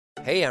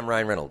Hey, I'm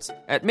Ryan Reynolds.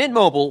 At Mint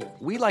Mobile,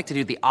 we like to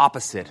do the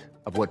opposite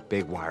of what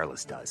Big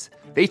Wireless does.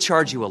 They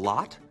charge you a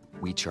lot,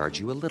 we charge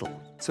you a little.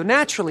 So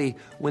naturally,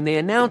 when they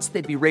announced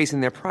they'd be raising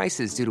their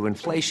prices due to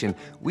inflation,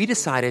 we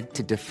decided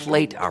to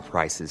deflate our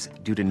prices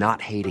due to not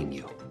hating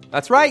you.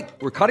 That's right.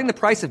 We're cutting the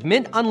price of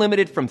Mint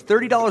Unlimited from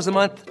 $30 a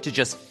month to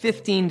just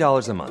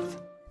 $15 a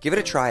month. Give it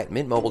a try at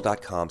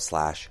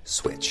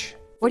mintmobile.com/switch.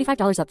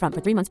 $45 up front for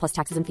 3 months plus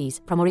taxes and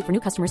fees. Promo rate for new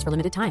customers for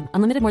limited time.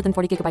 Unlimited more than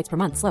 40 gigabytes per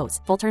month. Slows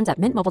full terms at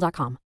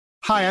mintmobile.com.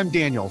 Hi, I'm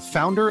Daniel,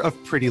 founder of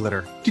Pretty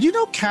Litter. Did you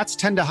know cats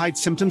tend to hide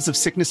symptoms of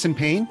sickness and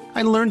pain?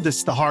 I learned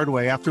this the hard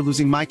way after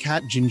losing my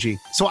cat, Gingy.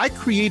 So I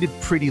created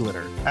Pretty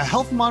Litter, a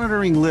health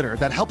monitoring litter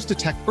that helps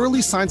detect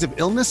early signs of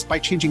illness by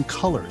changing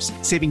colors,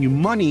 saving you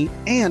money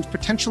and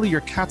potentially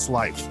your cat's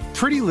life.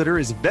 Pretty Litter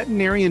is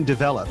veterinarian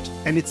developed,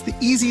 and it's the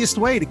easiest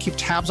way to keep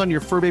tabs on your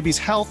fur baby's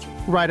health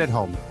right at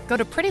home. Go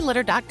to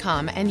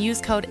prettylitter.com and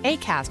use code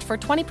ACAST for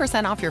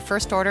 20% off your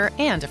first order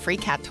and a free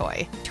cat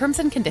toy. Terms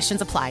and conditions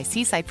apply.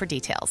 See site for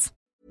details.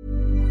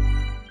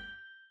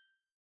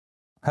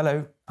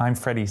 Hello, I'm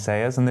Freddie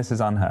Sayers and this is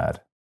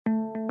Unheard.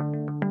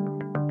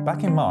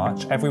 Back in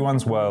March,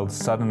 everyone's world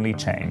suddenly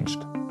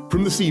changed.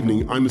 From this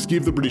evening, I must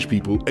give the British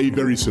people a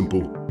very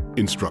simple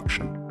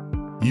instruction.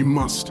 You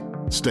must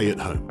stay at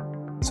home.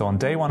 So on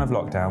day one of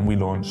lockdown, we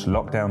launched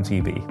Lockdown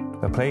TV,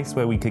 a place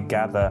where we could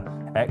gather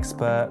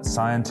experts,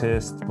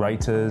 scientists,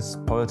 writers,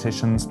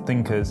 politicians,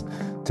 thinkers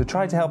to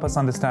try to help us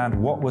understand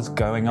what was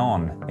going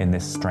on in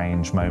this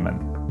strange moment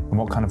and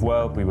what kind of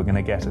world we were going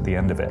to get at the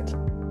end of it.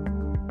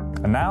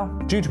 And now,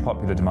 due to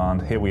popular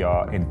demand, here we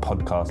are in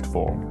podcast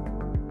form.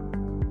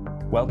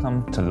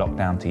 Welcome to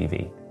Lockdown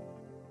TV.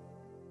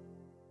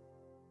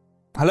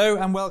 Hello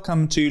and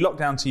welcome to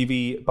Lockdown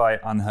TV by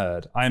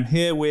Unheard. I am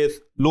here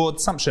with Lord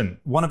Sumption,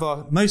 one of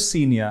our most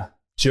senior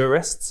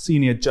jurists,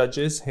 senior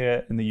judges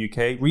here in the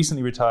UK,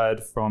 recently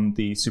retired from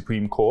the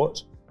Supreme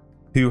Court,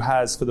 who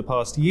has for the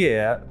past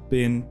year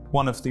been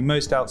one of the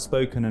most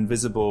outspoken and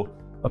visible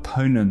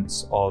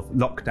opponents of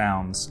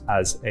lockdowns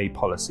as a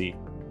policy.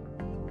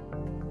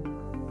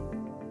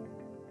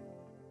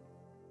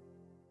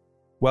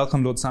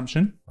 Welcome, Lord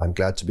Sumption. I'm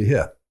glad to be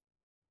here.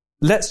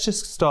 Let's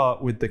just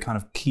start with the kind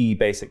of key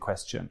basic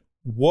question.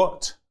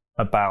 What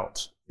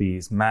about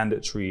these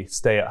mandatory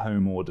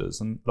stay-at-home orders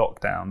and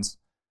lockdowns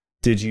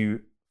did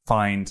you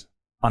find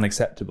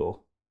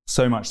unacceptable,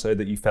 so much so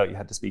that you felt you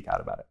had to speak out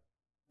about it?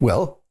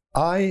 Well,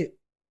 I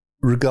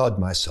regard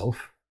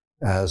myself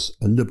as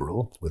a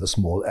liberal with a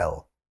small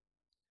L.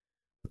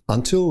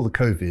 Until the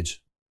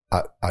COVID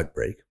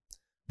outbreak,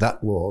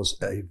 that was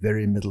a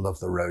very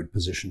middle-of-the-road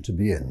position to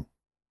be in.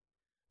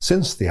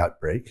 Since the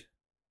outbreak,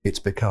 it's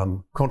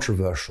become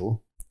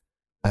controversial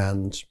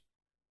and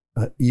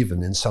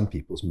even in some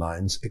people's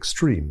minds,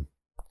 extreme.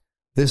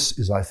 This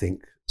is, I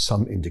think,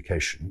 some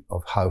indication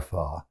of how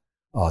far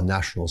our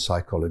national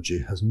psychology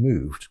has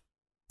moved.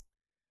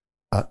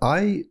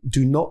 I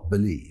do not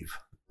believe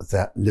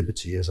that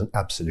liberty is an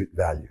absolute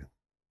value.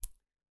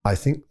 I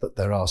think that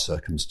there are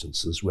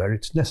circumstances where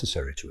it's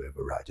necessary to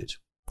override it,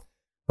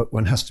 but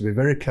one has to be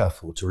very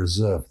careful to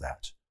reserve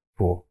that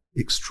for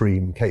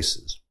extreme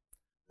cases.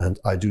 And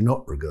I do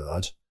not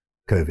regard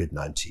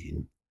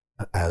COVID-19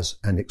 as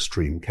an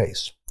extreme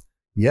case.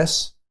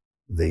 Yes,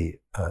 the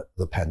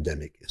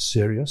pandemic is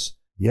serious.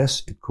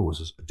 Yes, it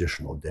causes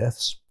additional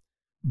deaths,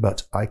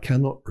 but I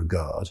cannot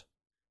regard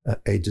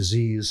a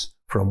disease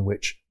from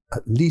which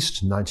at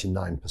least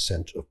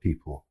 99% of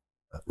people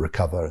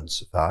recover and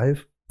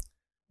survive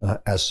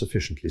as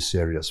sufficiently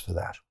serious for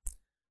that.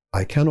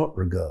 I cannot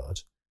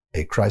regard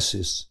a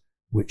crisis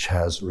which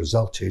has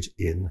resulted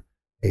in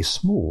a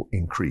small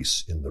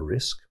increase in the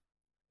risk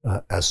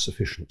as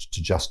sufficient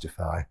to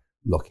justify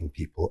locking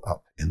people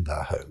up in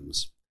their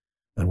homes.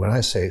 And when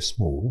I say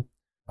small,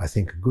 I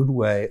think a good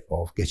way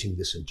of getting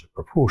this into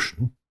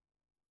proportion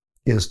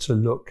is to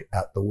look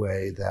at the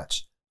way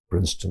that, for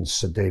instance,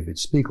 Sir David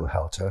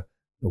Spiegelhalter,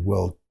 the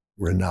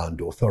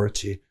world-renowned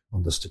authority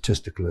on the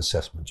statistical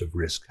assessment of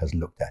risk, has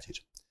looked at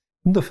it.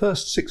 In the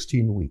first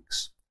 16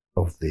 weeks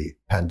of the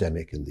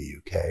pandemic in the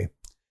UK,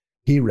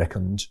 he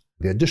reckoned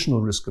the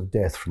additional risk of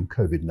death from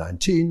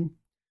COVID-19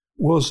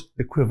 was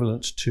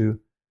equivalent to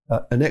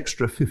an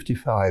extra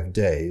 55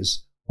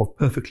 days of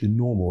perfectly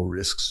normal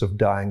risks of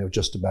dying of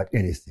just about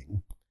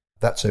anything.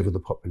 That's over the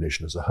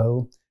population as a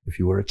whole. If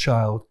you were a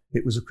child,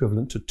 it was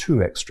equivalent to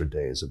 2 extra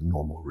days of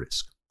normal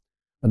risk.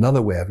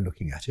 Another way of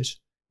looking at it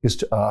is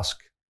to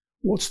ask,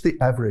 what's the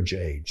average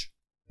age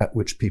at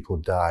which people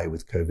die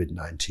with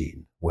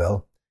COVID-19?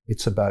 Well,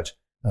 it's about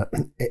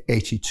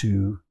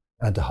 82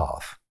 and a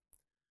half.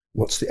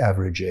 What's the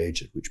average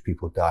age at which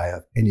people die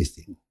of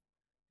anything?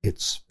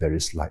 It's very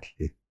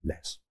slightly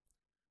less.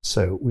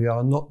 So we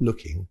are not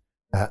looking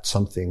at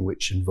something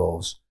which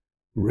involves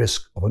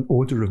risk of an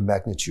order of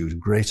magnitude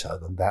greater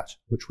than that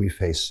which we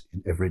face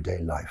in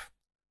everyday life.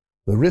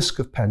 The risk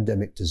of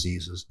pandemic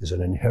diseases is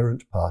an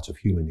inherent part of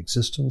human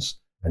existence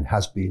and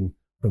has been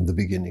from the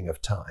beginning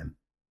of time.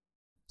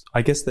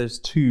 I guess there's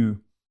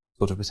two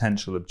sort of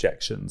potential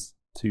objections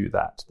to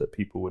that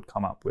people would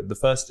come up with. The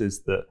first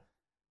is that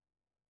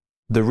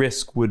the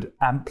risk would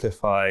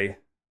amplify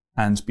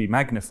and be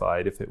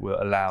magnified if it were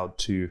allowed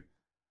to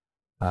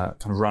kind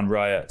of run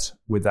riot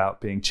without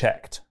being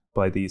checked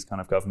by these kind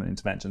of government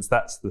interventions.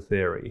 That's the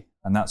theory,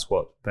 and that's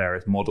what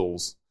various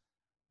models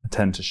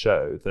tend to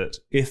show, that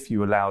if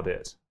you allowed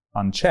it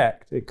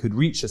unchecked, it could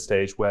reach a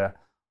stage where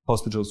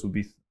hospitals would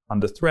be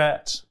under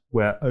threat,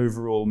 where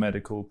overall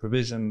medical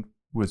provision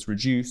was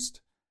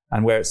reduced,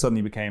 and where it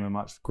suddenly became a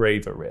much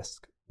graver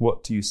risk.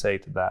 What do you say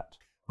to that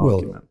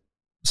argument? Well,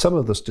 some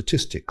of the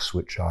statistics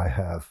which I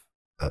have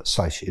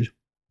cited,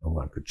 and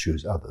one could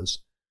choose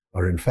others,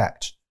 are in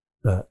fact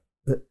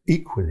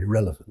equally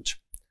relevant,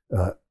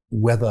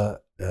 whether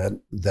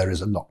there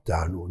is a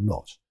lockdown or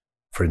not.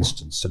 For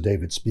instance, Sir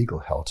David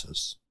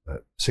Spiegelhalter's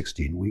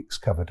 16 weeks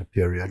covered a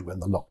period when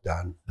the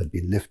lockdown had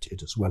been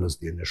lifted, as well as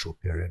the initial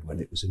period when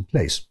it was in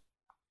place.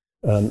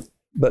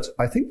 But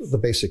I think that the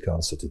basic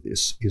answer to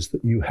this is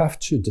that you have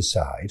to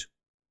decide,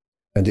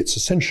 and it's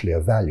essentially a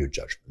value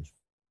judgment,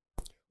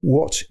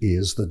 what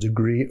is the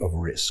degree of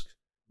risk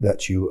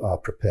that you are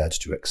prepared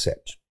to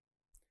accept.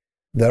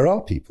 There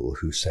are people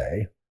who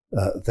say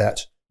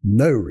that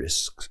no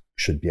risks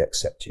should be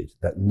accepted,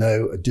 that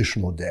no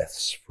additional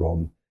deaths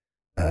from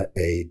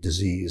a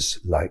disease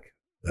like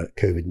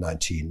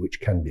COVID-19, which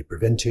can be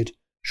prevented,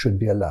 should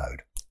be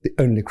allowed. The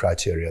only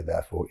criteria,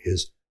 therefore,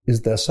 is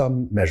there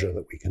some measure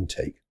that we can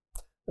take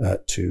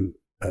to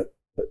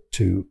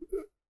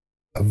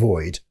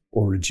avoid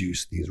or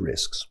reduce these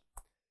risks?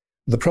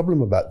 The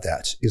problem about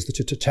that is that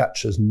it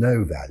attaches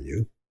no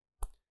value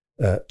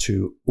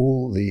to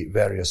all the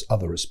various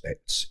other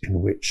aspects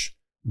in which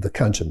the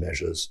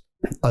countermeasures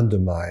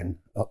undermine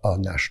our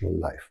national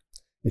life.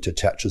 It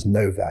attaches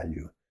no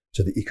value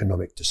to the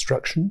economic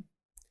destruction.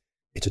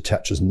 It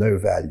attaches no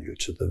value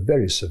to the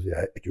very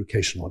severe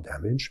educational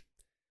damage.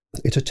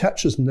 It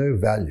attaches no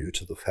value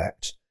to the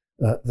fact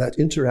that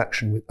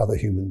interaction with other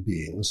human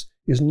beings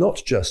is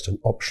not just an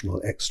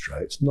optional extra.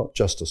 It's not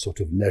just a sort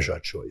of leisure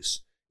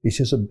choice. It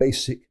is a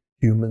basic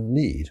human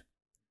need.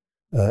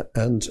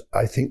 And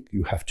I think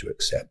you have to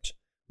accept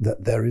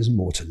that there is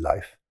more to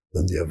life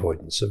than the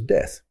avoidance of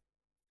death.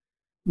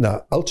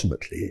 Now,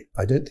 ultimately,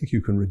 I don't think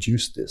you can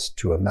reduce this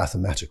to a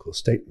mathematical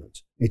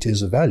statement. It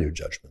is a value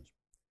judgment.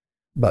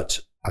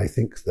 But I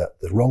think that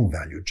the wrong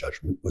value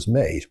judgment was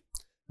made.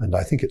 And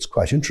I think it's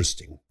quite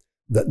interesting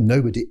that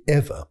nobody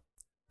ever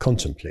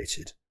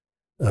contemplated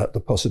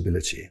the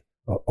possibility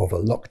of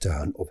a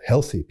lockdown of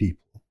healthy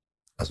people,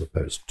 as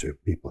opposed to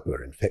people who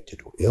are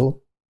infected or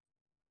ill,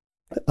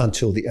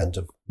 until the end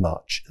of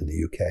March in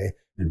the UK,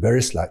 and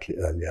very slightly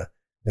earlier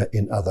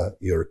in other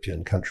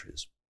European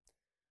countries.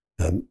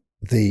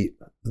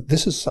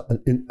 This is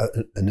an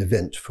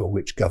event for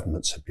which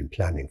governments have been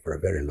planning for a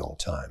very long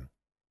time.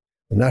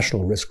 The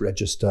National Risk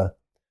Register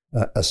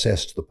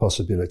assessed the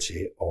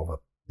possibility of a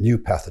new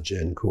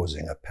pathogen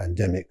causing a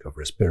pandemic of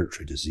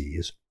respiratory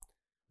disease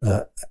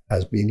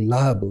as being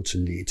liable to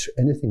lead to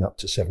anything up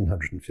to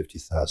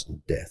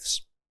 750,000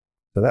 deaths.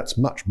 So that's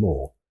much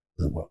more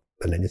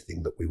than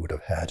anything that we would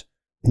have had,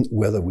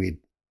 whether we'd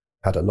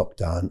had a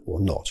lockdown or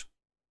not.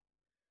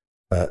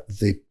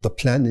 The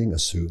planning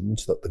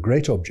assumed that the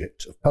great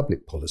object of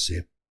public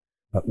policy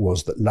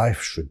was that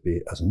life should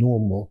be as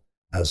normal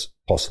as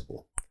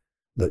possible,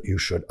 that you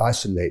should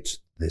isolate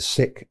the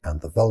sick and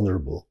the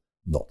vulnerable,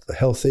 not the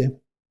healthy,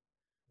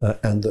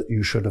 and that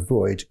you should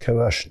avoid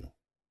coercion,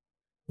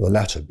 the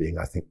latter being,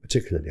 I think,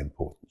 particularly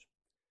important.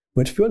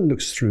 When one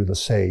looks through the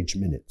SAGE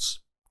minutes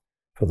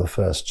for the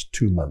first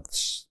 2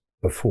 months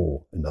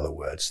before, in other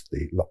words,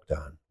 the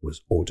lockdown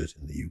was ordered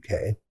in the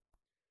UK,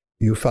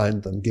 you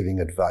find them giving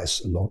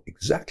advice along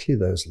exactly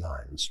those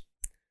lines.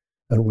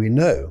 And we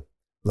know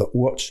that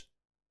what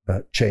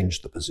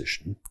changed the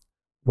position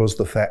was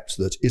the fact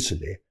that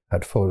Italy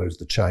had followed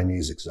the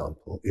Chinese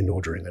example in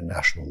ordering a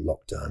national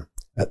lockdown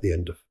at the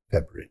end of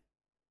February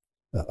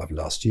of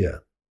last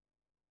year.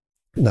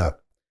 Now,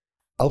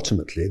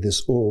 ultimately,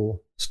 this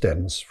all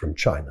stems from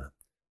China,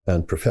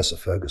 and Professor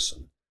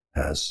Ferguson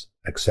has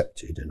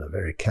accepted in a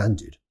very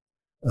candid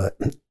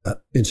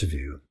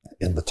interview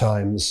in the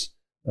Times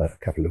a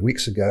couple of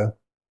weeks ago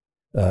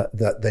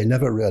that they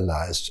never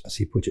realized, as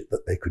he put it,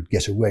 that they could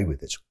get away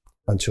with it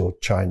until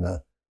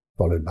China,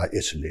 followed by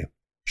Italy,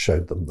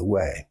 showed them the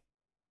way.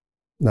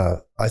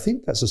 Now, I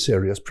think that's a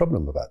serious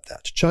problem about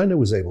that. China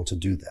was able to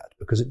do that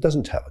because it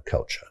doesn't have a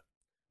culture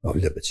of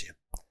liberty.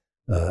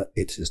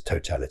 It is a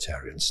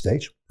totalitarian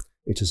state.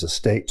 It is a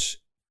state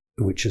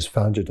which is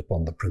founded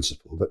upon the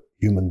principle that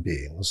human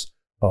beings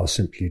are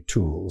simply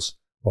tools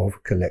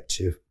of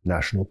collective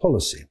national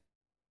policy.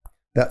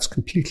 That's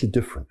completely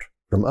different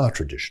from our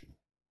tradition.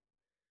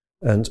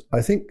 And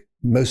I think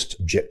most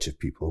objective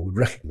people would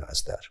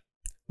recognize that.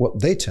 What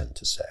they tend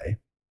to say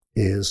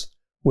is,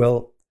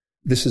 well,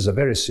 this is a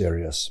very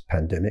serious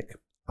pandemic.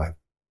 I've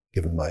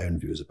given my own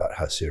views about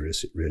how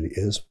serious it really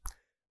is.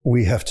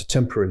 We have to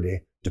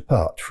temporarily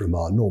depart from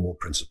our normal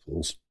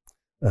principles,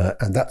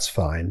 and that's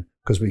fine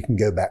because we can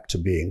go back to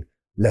being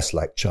less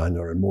like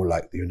China and more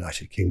like the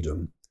United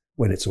Kingdom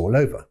when it's all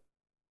over.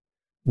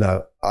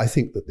 Now, I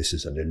think that this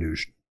is an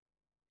illusion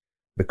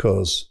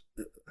because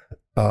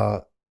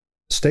our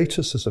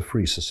status as a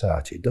free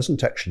society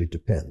doesn't actually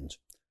depend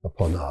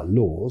upon our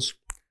laws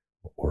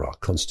or our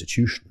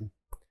constitution.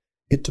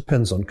 It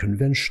depends on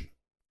convention.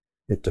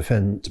 It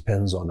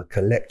depends on a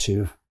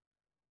collective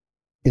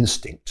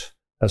instinct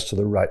as to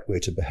the right way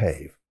to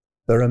behave.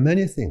 There are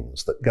many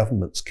things that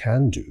governments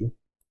can do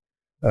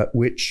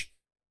which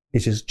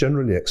it is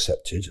generally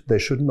accepted they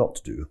should not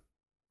do.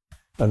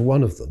 And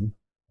one of them,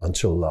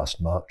 until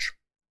last March,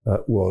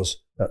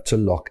 was to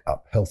lock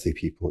up healthy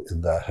people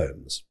in their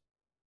homes.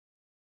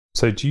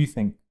 So do you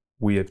think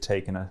we have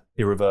taken an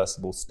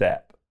irreversible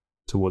step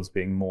towards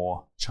being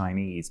more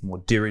Chinese, more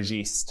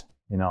dirigiste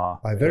in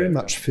our... I very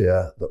much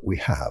fear that we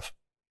have,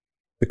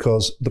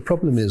 because the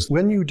problem is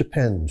when you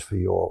depend for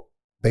your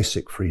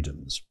basic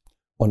freedoms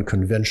on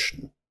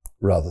convention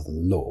rather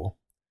than law,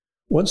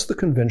 once the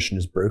convention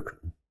is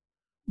broken,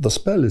 the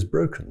spell is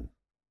broken.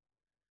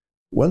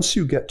 Once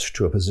you get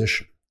to a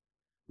position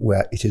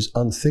where it is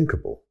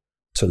unthinkable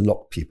to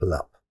lock people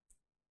up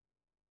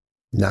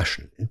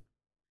nationally,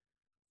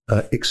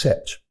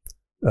 except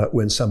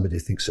when somebody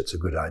thinks it's a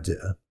good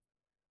idea,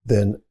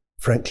 then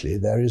frankly,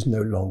 there is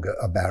no longer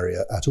a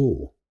barrier at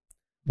all.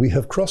 We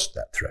have crossed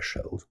that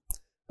threshold,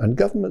 and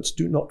governments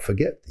do not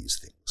forget these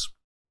things.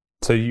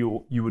 So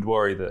you would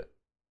worry that,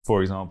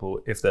 for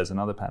example, if there's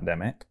another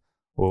pandemic,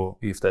 or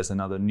if there's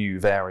another new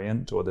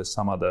variant, or there's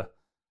some other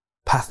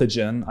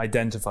pathogen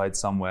identified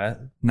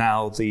somewhere,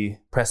 now the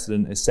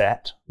precedent is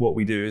set. What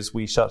we do is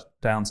we shut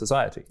down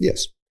society.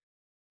 Yes.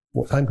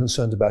 What I'm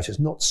concerned about is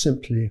not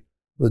simply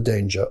the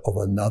danger of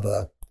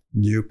another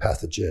new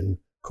pathogen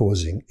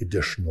causing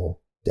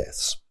additional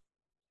deaths.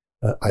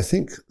 I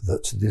think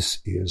that this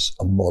is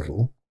a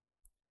model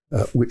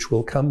which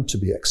will come to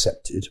be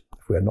accepted,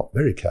 if we're not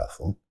very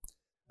careful,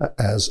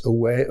 as a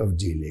way of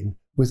dealing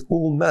with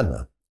all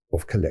manner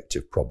of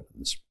collective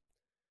problems.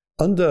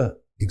 Under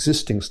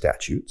existing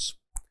statutes,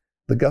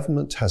 the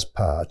government has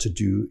power to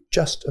do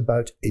just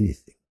about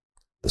anything.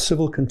 The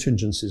Civil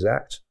Contingencies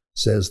Act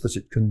says that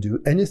it can do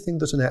anything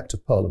that an Act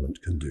of Parliament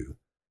can do,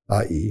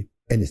 i.e.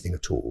 anything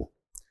at all,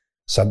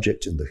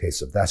 subject in the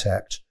case of that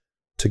Act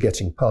to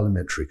getting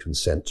parliamentary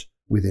consent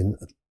within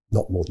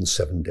not more than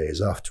 7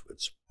 days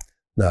afterwards.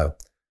 Now,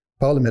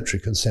 parliamentary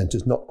consent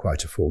is not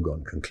quite a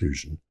foregone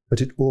conclusion,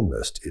 but it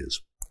almost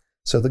is.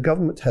 So the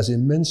government has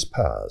immense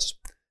powers.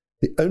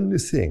 The only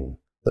thing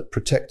that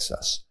protects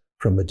us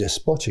from a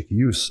despotic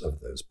use of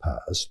those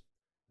powers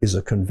is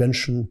a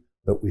convention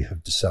that we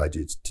have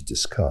decided to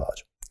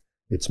discard.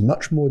 It's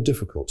much more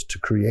difficult to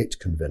create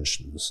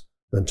conventions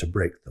than to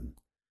break them.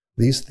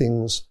 These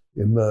things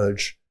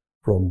emerge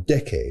from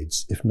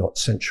decades, if not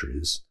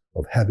centuries,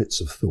 of habits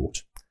of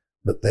thought,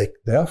 but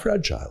they are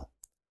fragile.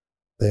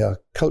 They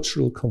are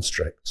cultural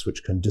constructs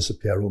which can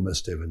disappear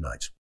almost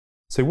overnight.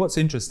 So what's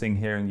interesting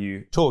hearing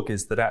you talk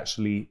is that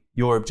actually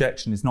your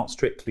objection is not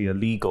strictly a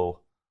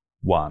legal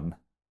one,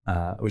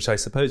 which I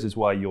suppose is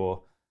why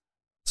your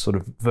sort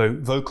of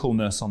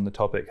vocalness on the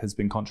topic has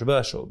been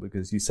controversial,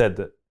 because you said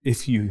that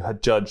if you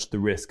had judged the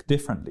risk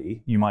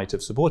differently, you might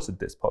have supported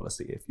this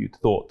policy if you'd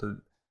thought that.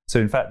 So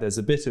in fact, there's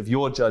a bit of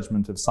your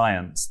judgment of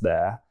science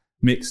there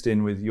mixed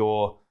in with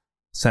your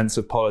sense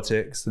of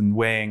politics and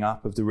weighing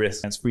up of the risk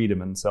against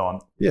freedom and so on.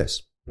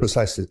 Yes,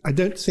 precisely. I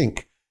don't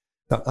think,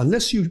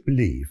 unless you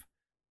believe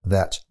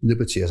that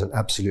liberty is an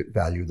absolute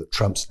value that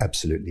trumps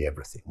absolutely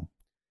everything,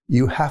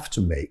 you have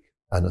to make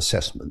an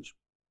assessment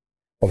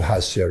of how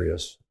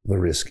serious the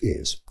risk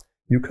is.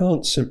 You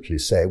can't simply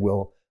say,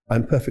 well,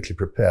 I'm perfectly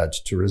prepared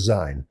to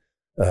resign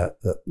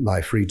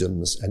my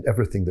freedoms and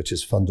everything that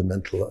is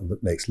fundamental and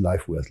that makes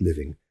life worth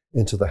living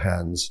into the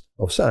hands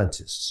of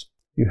scientists.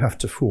 You have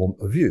to form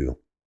a view.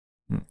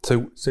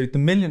 So the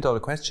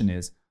million-dollar question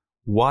is,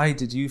 why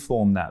did you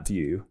form that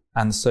view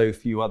and so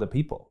few other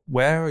people?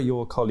 Where are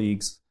your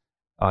colleagues,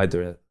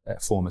 either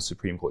former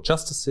Supreme Court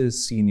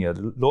justices, senior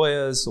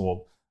lawyers,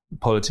 or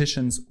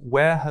politicians?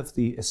 Where have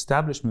the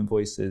establishment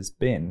voices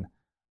been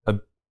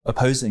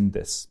opposing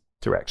this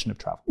direction of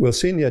travel? Well,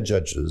 senior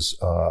judges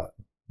are,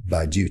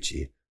 by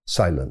duty,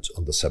 silent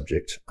on the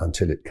subject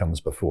until it comes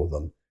before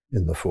them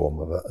in the form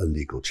of a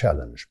legal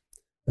challenge.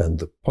 And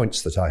the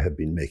points that I have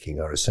been making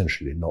are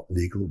essentially not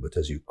legal, but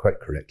as you quite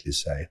correctly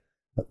say,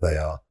 that they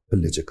are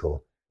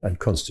political and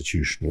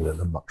constitutional in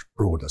a much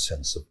broader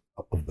sense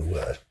of the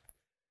word.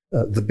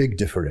 The big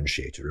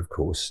differentiator, of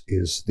course,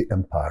 is the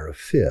empire of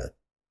fear.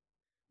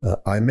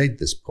 I made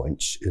this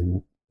point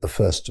in the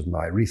first of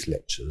my Reith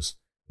lectures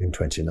in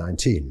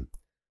 2019,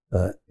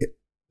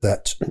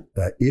 that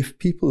if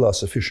people are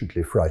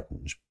sufficiently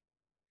frightened,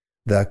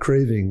 their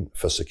craving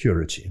for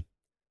security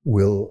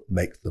will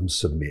make them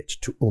submit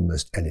to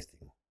almost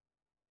anything.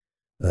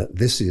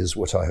 This is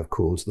what I have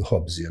called the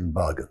Hobbesian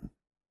bargain.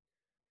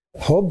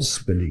 Hobbes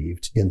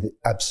believed in the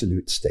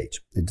absolute state.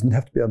 It didn't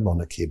have to be a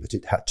monarchy, but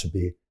it had to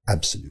be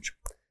absolute.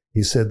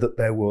 He said that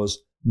there was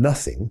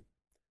nothing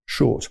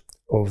short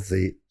of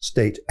the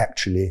state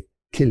actually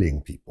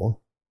killing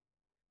people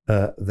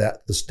that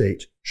the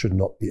state should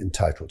not be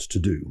entitled to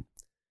do.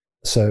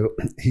 So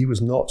he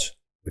was not,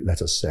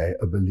 let us say,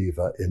 a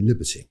believer in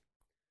liberty.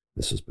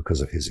 This was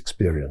because of his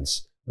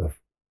experience of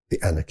the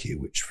anarchy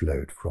which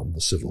flowed from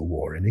the Civil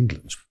War in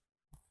England.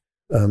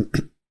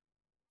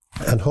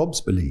 And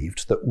Hobbes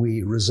believed that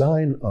we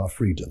resign our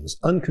freedoms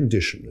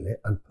unconditionally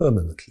and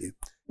permanently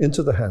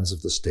into the hands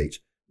of the state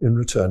in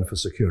return for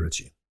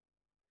security.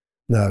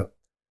 Now,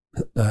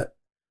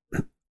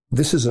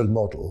 this is a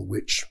model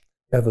which,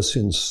 ever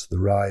since the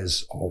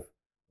rise of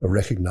a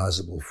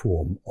recognizable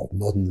form of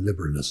modern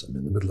liberalism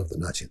in the middle of the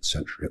 19th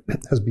century,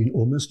 has been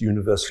almost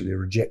universally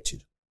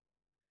rejected.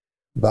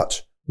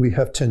 But we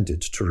have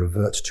tended to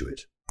revert to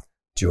it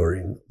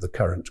during the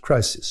current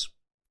crisis.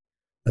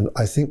 And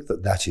I think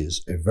that that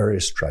is a very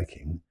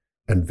striking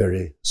and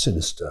very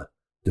sinister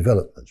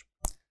development.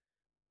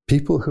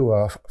 People who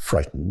are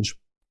frightened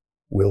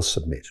will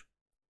submit.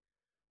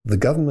 The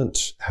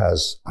government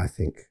has, I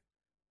think,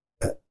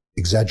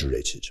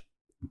 exaggerated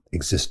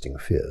existing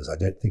fears. I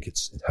don't think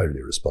it's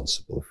wholly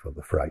responsible for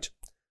the fright,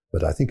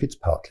 but I think it's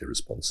partly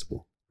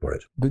responsible for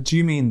it. But do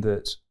you mean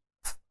that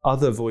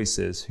other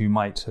voices who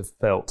might have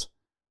felt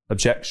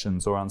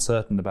objections or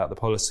uncertain about the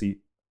policy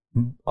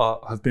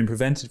have been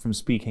prevented from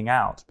speaking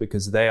out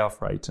because they are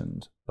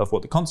frightened of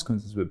what the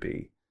consequences would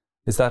be?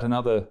 Is that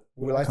another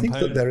Well, I think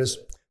that there is,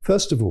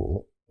 first of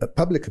all,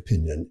 public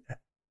opinion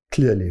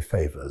clearly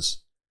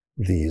favours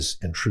these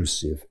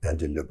intrusive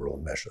and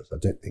illiberal measures. I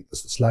don't think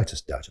there's the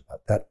slightest doubt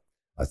about that.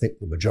 I think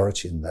the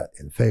majority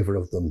in favour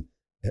of them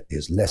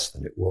is less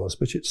than it was,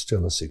 but it's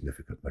still a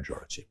significant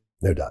majority,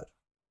 no doubt.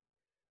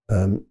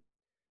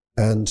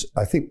 And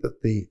I think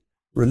that the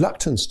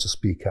reluctance to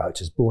speak out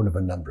is born of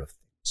a number of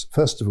things.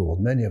 First of all,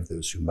 many of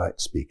those who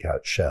might speak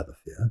out share the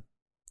fear.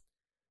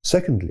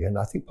 Secondly, and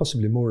I think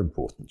possibly more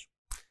important,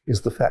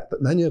 is the fact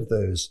that many of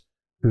those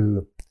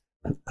who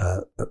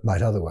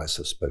might otherwise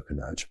have spoken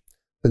out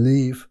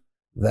believe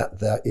that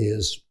there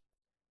is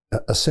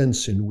a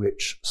sense in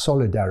which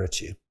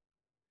solidarity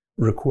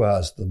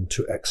requires them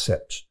to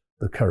accept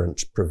the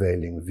current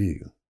prevailing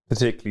view.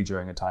 Particularly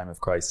during a time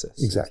of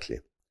crisis. Exactly.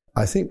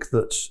 I think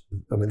that,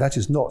 that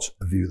is not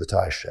a view that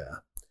I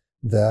share.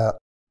 There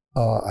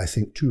are, I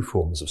think, two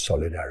forms of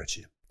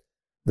solidarity.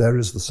 There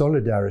is the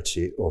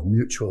solidarity of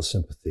mutual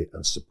sympathy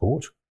and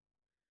support,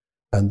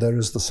 and there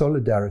is the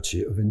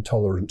solidarity of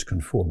intolerant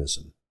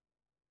conformism.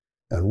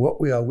 And what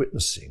we are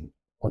witnessing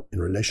in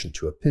relation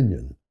to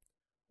opinion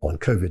on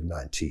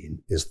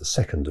COVID-19 is the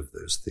second of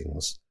those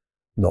things,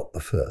 not the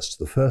first.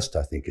 The first,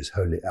 I think, is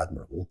wholly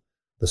admirable.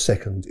 The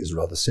second is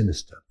rather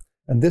sinister.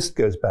 And this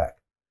goes back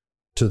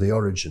to the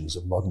origins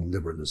of modern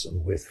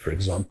liberalism with, for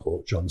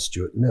example, John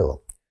Stuart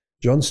Mill.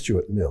 John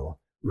Stuart Mill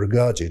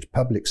regarded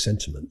public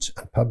sentiment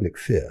and public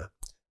fear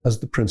as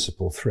the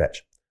principal threat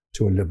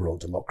to a liberal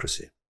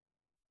democracy.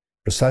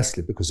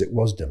 Precisely because it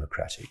was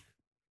democratic,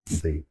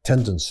 the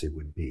tendency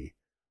would be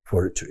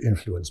for it to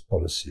influence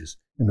policies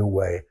in a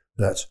way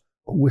that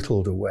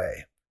whittled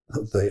away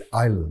the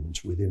island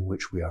within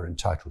which we are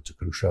entitled to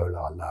control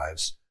our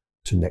lives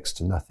to next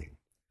to nothing.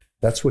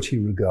 That's what he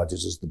regarded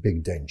as the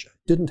big danger.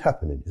 It didn't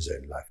happen in his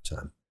own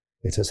lifetime.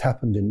 It has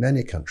happened in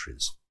many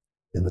countries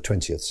in the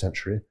 20th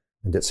century,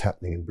 and it's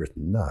happening in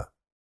Britain now.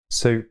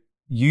 So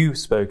you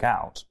spoke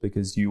out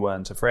because you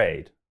weren't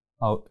afraid.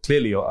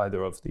 Clearly you're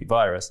either of the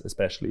virus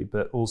especially,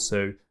 but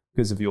also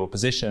because of your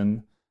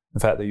position, the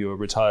fact that you're a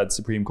retired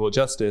Supreme Court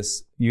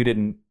Justice, you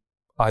didn't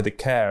either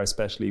care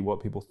especially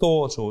what people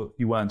thought, or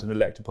you weren't an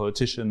elected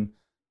politician,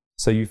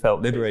 so you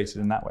felt liberated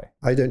in that way.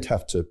 I don't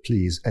have to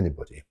please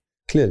anybody.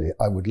 Clearly,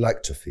 I would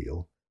like to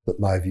feel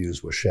that my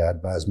views were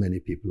shared by as many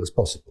people as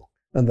possible,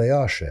 and they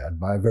are shared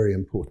by a very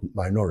important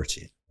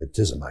minority. It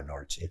is a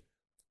minority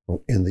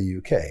in the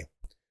UK.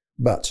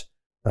 But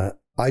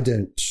I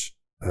don't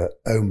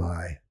owe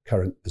my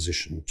current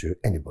position to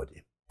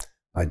anybody.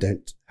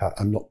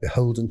 I'm not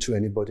beholden to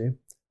anybody.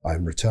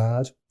 I'm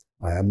retired.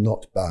 I am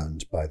not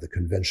bound by the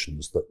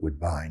conventions that would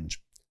bind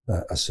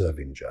a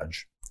serving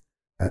judge.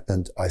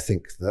 And I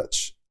think that,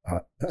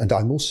 and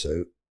I'm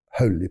also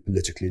wholly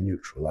politically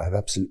neutral. I have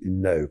absolutely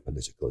no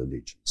political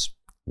allegiance.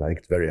 And I think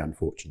it's very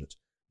unfortunate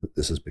that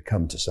this has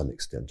become to some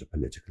extent a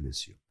political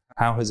issue.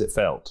 How has it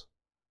felt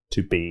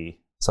to be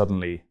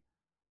suddenly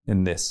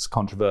in this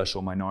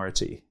controversial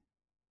minority?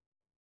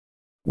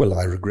 Well,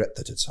 I regret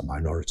that it's a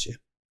minority.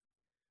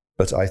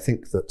 But I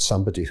think that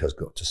somebody has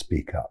got to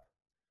speak up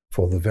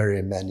for the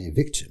very many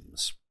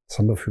victims,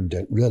 some of whom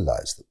don't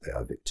realize that they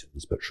are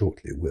victims, but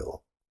shortly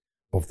will,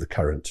 of the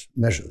current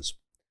measures.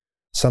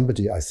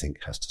 Somebody, I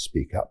think, has to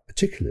speak up,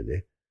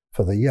 particularly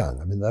for the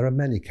young. There are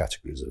many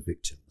categories of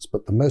victims,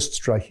 but the most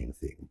striking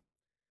thing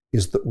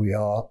is that we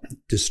are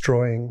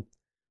destroying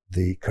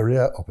the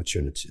career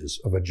opportunities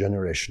of a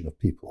generation of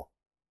people.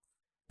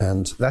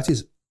 And that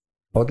is,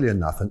 oddly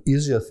enough, an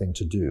easier thing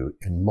to do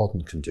in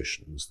modern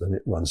conditions than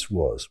it once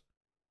was.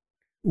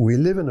 We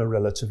live in a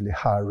relatively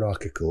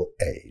hierarchical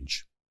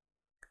age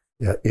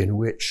in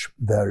which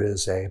there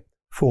is a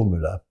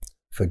formula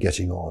for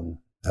getting on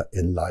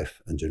in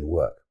life and in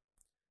work.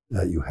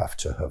 You have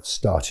to have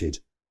started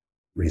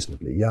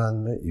reasonably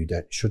young. You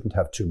shouldn't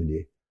have too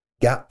many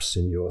gaps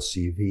in your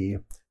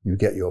CV. You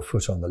get your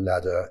foot on the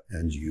ladder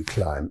and you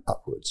climb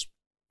upwards.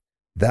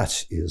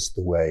 That is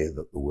the way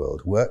that the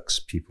world works.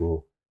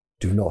 People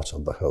do not,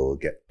 on the whole,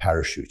 get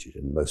parachuted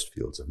in most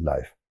fields of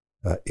life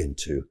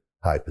into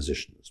high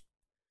positions.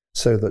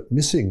 So that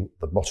missing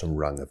the bottom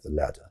rung of the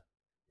ladder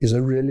is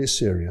a really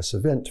serious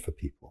event for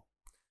people.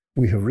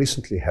 We have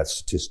recently had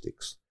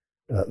statistics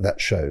that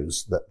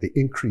shows that the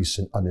increase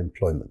in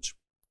unemployment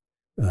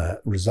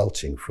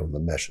resulting from the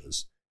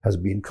measures has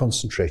been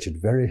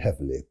concentrated very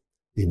heavily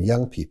in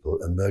young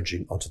people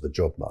emerging onto the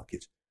job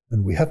market.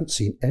 And we haven't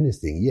seen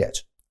anything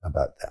yet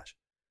about that,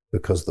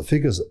 because the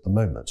figures at the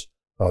moment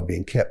are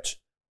being kept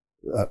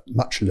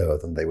much lower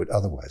than they would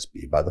otherwise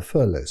be by the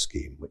furlough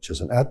scheme, which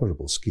is an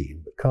admirable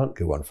scheme but can't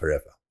go on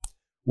forever.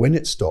 When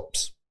it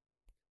stops,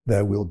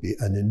 there will be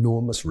an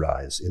enormous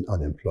rise in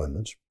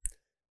unemployment.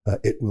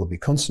 It will be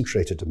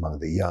concentrated among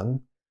the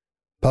young,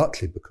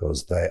 partly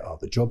because they are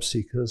the job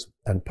seekers,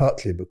 and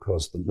partly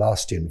because the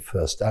last in,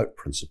 first out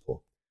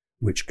principle,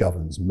 which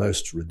governs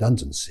most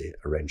redundancy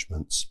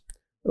arrangements,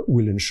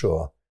 will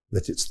ensure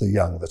that it's the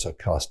young that are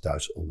cast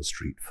out on the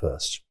street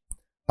first.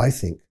 I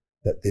think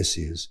that this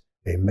is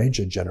a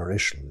major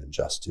generational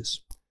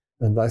injustice,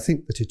 and I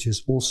think that it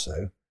is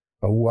also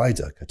a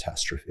wider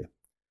catastrophe,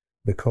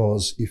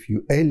 because if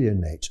you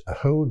alienate a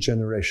whole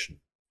generation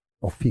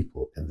of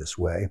people in this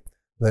way,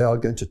 they are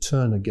going to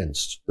turn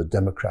against the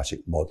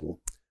democratic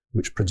model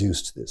which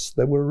produced this.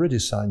 There were already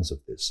signs of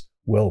this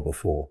well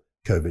before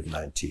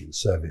COVID-19.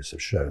 Surveys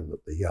have shown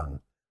that the young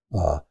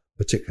are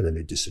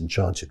particularly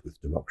disenchanted with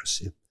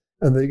democracy,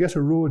 and they get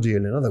a raw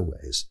deal in other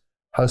ways.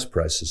 House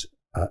prices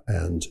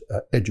and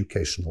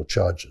educational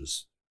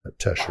charges at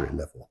tertiary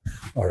level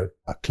are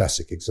a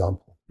classic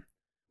example.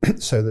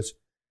 So that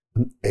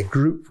a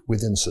group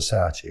within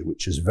society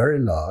which is very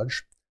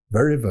large,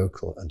 very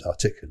vocal and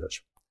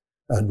articulate,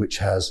 and which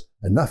has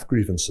enough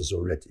grievances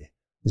already,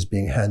 is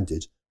being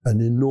handed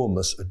an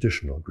enormous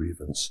additional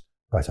grievance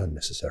quite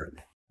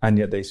unnecessarily. And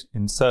yet they,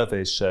 in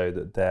surveys, show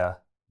that they're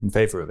in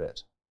favour of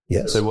it.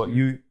 Yes. So what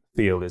you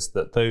feel is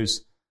that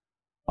those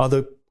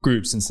other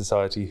groups in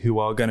society who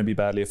are going to be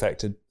badly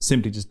affected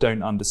simply just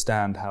don't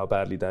understand how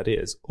badly that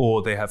is,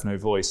 or they have no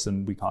voice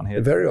and we can't hear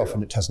them. Very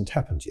often it hasn't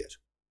happened yet,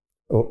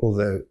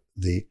 although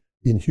the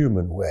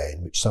inhuman way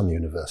in which some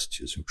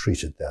universities have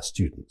treated their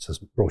students has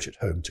brought it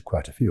home to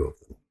quite a few of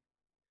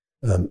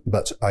them.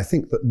 But I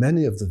think that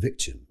many of the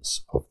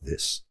victims of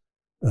this,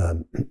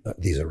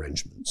 these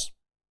arrangements,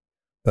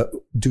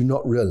 do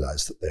not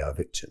realize that they are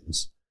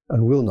victims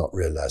and will not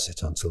realize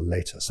it until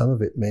later. Some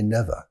of it may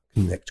never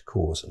connect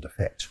cause and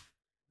effect.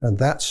 And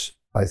that,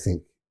 I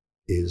think,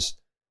 is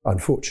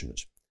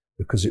unfortunate,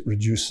 because it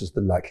reduces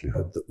the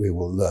likelihood that we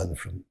will learn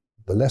from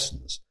the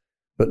lessons.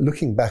 But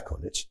looking back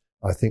on it,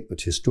 I think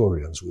that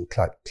historians will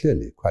quite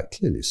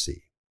clearly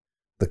see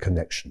the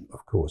connection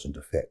of cause and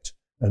effect,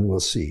 and will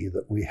see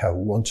that we have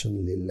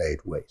wantonly laid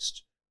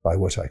waste by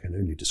what I can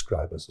only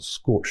describe as a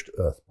scorched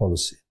earth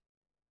policy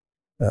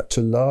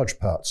to large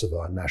parts of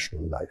our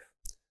national life,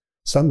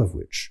 some of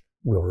which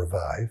will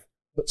revive,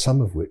 but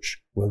some of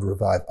which will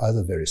revive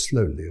either very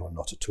slowly or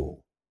not at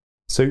all.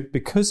 So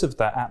because of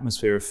that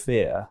atmosphere of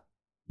fear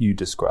you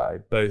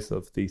describe, both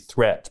of the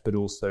threat but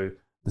also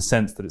the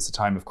sense that it's a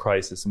time of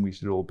crisis and we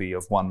should all be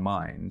of one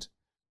mind,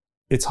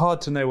 it's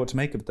hard to know what to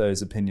make of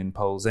those opinion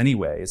polls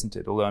anyway, isn't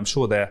it? Although I'm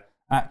sure they're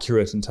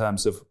accurate in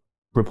terms of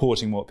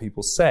reporting what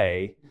people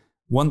say.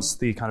 Once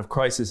the kind of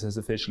crisis has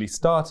officially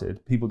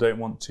started, people don't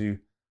want to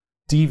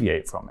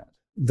deviate from it.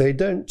 They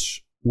don't,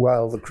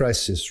 while the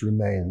crisis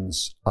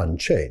remains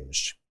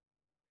unchanged.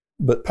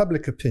 But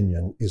public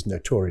opinion is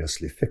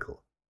notoriously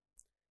fickle.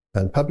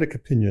 And public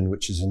opinion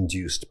which is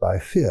induced by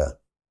fear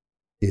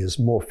is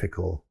more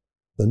fickle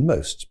than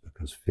most,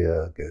 because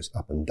fear goes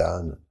up and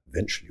down and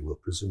eventually will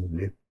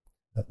presumably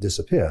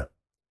disappear.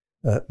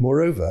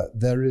 Moreover,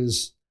 there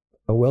is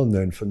a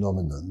well-known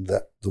phenomenon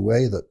that the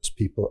way that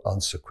people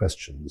answer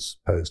questions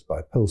posed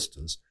by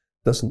pollsters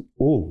doesn't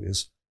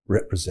always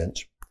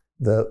represent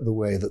the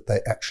way that they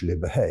actually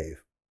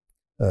behave.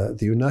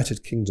 The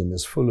United Kingdom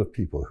is full of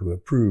people who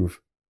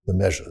approve the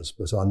measures,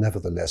 but are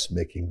nevertheless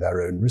making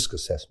their own risk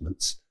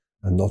assessments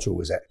and not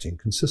always acting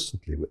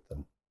consistently with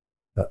them.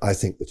 I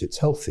think that it's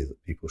healthy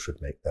that people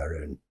should make their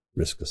own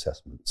risk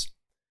assessments.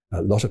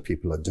 A lot of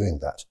people are doing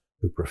that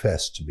who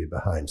profess to be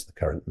behind the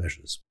current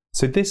measures.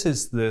 So this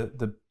is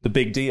the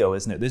big deal,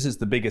 isn't it? This is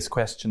the biggest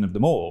question of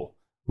them all,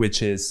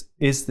 which is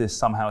this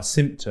somehow a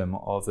symptom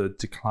of a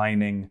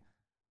declining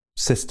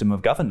system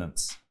of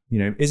governance? You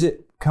know,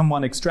 can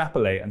one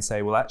extrapolate and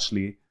say, well,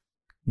 actually,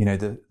 you know,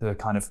 the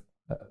kind of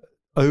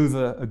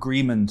over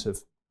agreement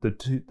of the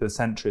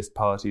centrist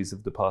parties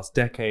of the past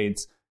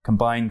decades,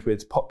 combined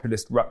with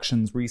populist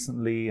ructions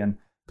recently and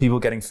people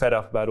getting fed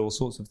up about all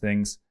sorts of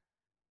things,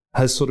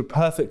 has sort of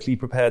perfectly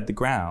prepared the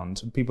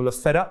ground. People are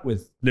fed up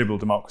with liberal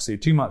democracy,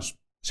 too much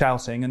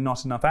shouting and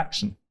not enough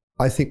action.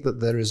 I think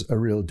that there is a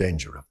real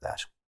danger of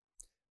that.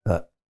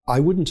 I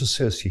wouldn't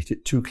associate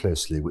it too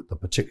closely with the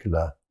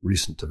particular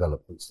recent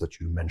developments that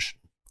you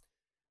mentioned,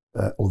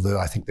 although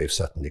I think they've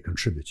certainly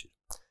contributed.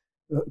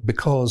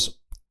 Because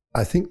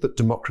I think that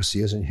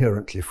democracy is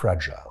inherently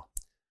fragile.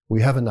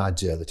 we have an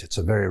idea that it's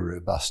a very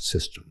robust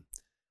system.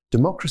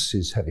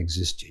 Democracies have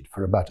existed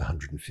for about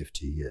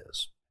 150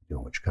 years. You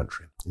know which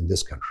country? In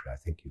this country, I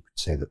think you could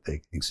say that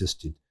they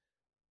existed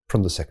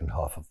from the second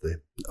half of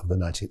the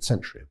 19th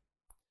century.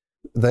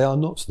 They are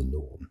not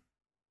the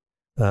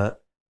norm.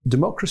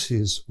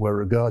 Democracies were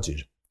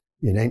regarded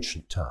in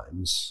ancient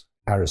times,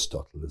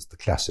 Aristotle is the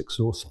classic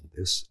source on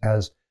this,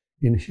 as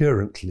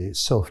inherently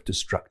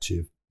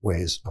self-destructive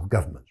ways of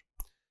government.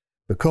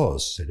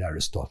 Because, said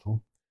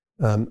Aristotle,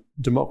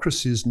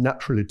 democracies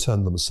naturally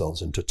turn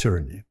themselves into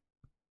tyranny,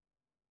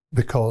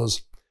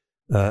 because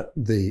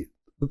the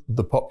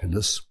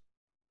populace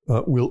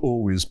will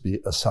always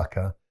be a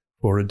sucker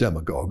for a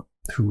demagogue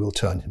who will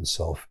turn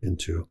himself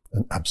into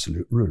an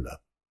absolute ruler.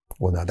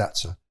 Well, now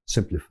that's a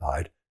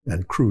simplified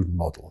and crude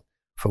model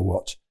for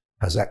what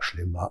has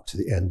actually marked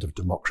the end of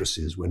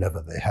democracies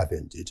whenever they have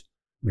ended,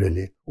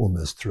 really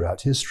almost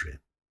throughout history.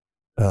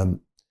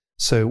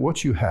 So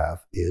what you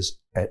have is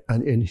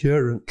an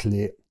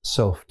inherently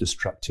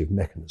self-destructive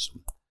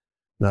mechanism.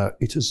 Now,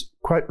 it is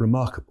quite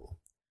remarkable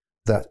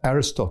that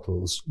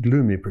Aristotle's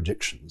gloomy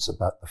predictions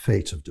about the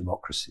fate of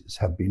democracies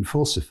have been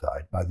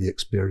falsified by the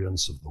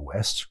experience of the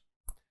West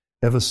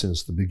ever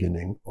since the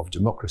beginning of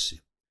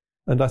democracy.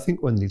 And I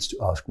think one needs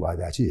to ask why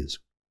that is.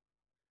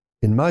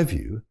 In my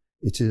view,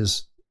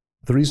 the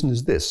reason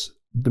is this.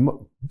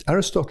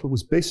 Aristotle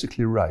was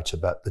basically right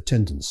about the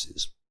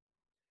tendencies,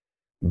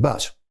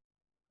 but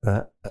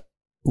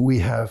we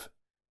have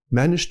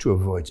managed to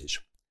avoid it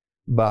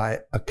by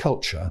a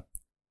culture,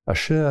 a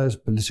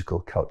shared political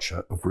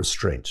culture of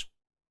restraint.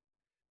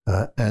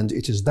 And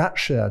it is that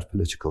shared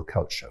political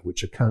culture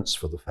which accounts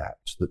for the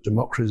fact that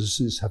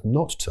democracies have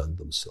not turned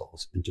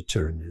themselves into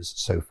tyrannies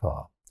so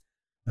far.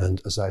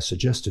 And as I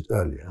suggested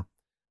earlier,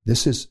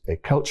 this is a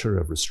culture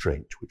of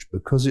restraint which,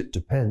 because it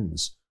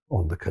depends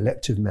on the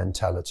collective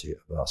mentality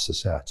of our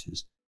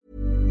societies.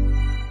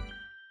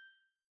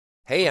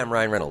 Hey, I'm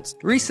Ryan Reynolds.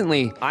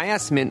 Recently, I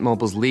asked Mint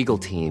Mobile's legal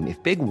team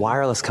if big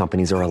wireless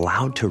companies are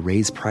allowed to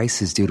raise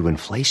prices due to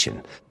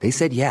inflation. They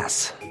said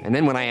yes. And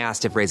then when I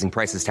asked if raising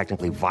prices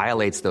technically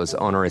violates those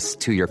onerous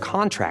 2-year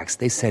contracts,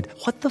 they said,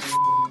 "What the f***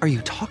 are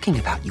you talking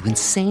about, you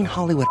insane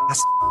Hollywood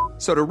ass?"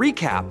 So to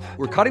recap,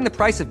 we're cutting the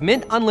price of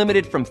Mint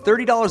Unlimited from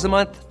 $30 a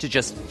month to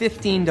just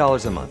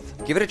 $15 a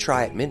month. Give it a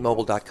try at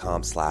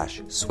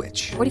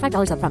mintmobile.com/switch.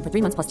 $45 up front for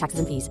 3 months plus taxes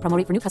and fees. Promo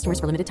rate for new customers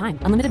for limited time.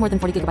 Unlimited more than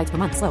 40 gigabytes per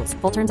month. Slows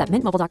full terms at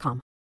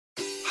mintmobile.com.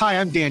 Hi,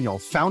 I'm Daniel,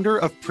 founder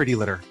of Pretty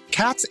Litter.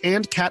 Cats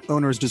and cat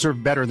owners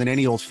deserve better than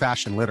any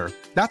old-fashioned litter.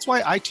 That's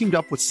why I teamed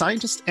up with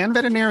scientists and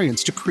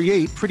veterinarians to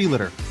create Pretty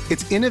Litter.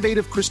 Its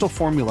innovative crystal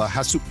formula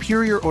has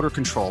superior odor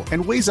control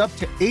and weighs up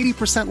to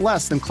 80%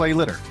 less than clay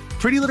litter.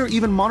 Pretty Litter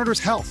even monitors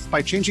health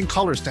by changing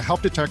colors to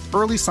help detect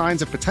early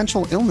signs of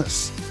potential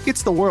illness.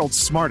 It's the world's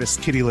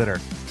smartest kitty litter.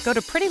 Go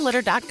to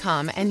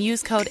prettylitter.com and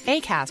use code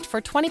ACAST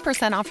for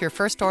 20% off your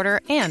first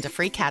order and a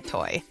free cat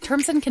toy.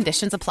 Terms and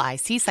conditions apply.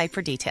 See site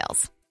for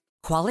details.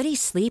 Quality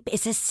sleep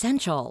is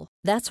essential.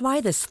 That's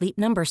why the Sleep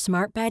Number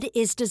Smart Bed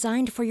is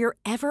designed for your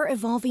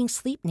ever-evolving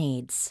sleep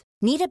needs.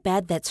 Need a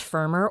bed that's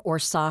firmer or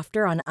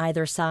softer on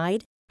either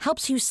side?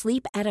 Helps you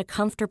sleep at a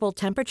comfortable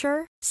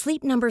temperature?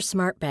 Sleep Number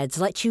Smart Beds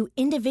let you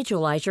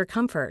individualize your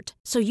comfort,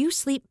 so you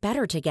sleep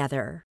better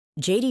together.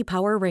 J.D.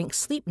 Power ranks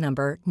Sleep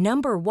Number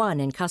number 1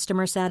 in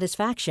customer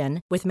satisfaction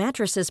with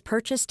mattresses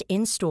purchased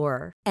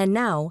in-store. And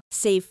now,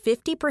 save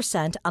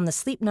 50% on the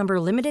Sleep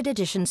Number Limited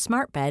Edition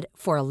Smart Bed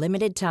for a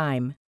limited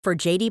time. For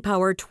J.D.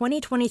 Power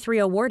 2023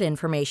 award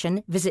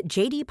information, visit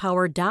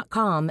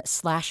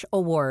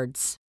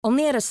jdpower.com/awards.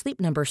 Only at a Sleep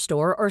Number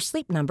store or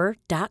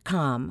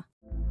sleepnumber.com.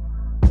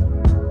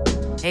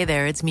 Hey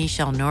there, it's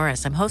Michelle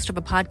Norris. I'm host of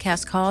a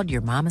podcast called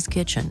Your Mama's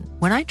Kitchen.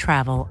 When I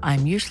travel,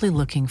 I'm usually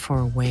looking for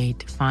a way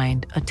to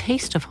find a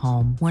taste of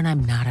home when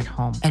I'm not at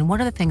home. And one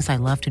of the things I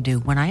love to do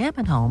when I am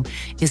at home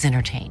is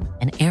entertain.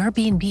 And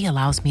Airbnb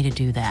allows me to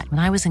do that. When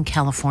I was in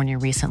California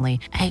recently,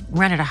 I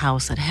rented a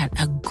house that had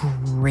a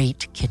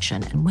great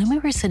kitchen. And when we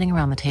were sitting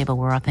around the table,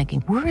 we were all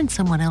thinking, we're in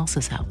someone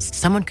else's house.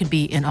 Someone could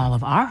be in all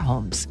of our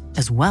homes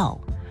as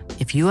well.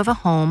 If you have a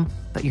home,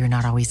 but you're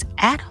not always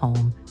at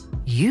home,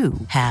 you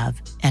have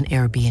an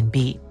Airbnb.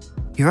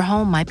 Your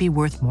home might be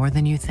worth more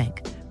than you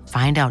think.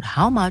 Find out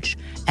how much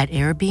at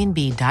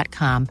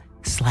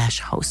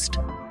airbnb.com/host.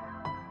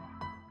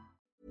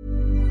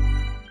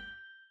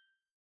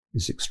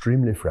 It's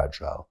extremely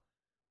fragile,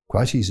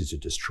 quite easy to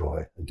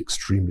destroy, and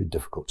extremely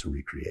difficult to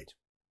recreate.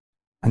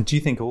 And do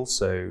you think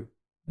also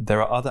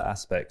there are other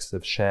aspects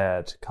of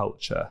shared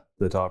culture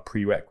that are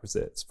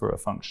prerequisites for a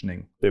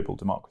functioning liberal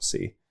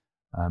democracy?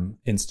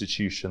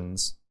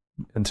 Institutions,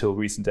 until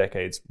recent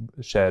decades,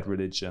 shared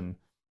religion,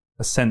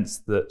 a sense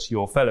that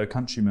your fellow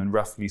countrymen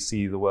roughly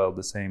see the world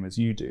the same as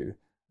you do,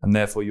 and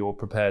therefore you're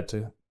prepared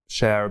to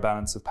share a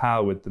balance of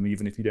power with them,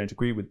 even if you don't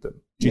agree with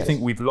them. Do you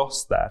think we've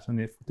lost that? And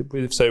if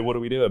so, what do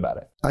we do about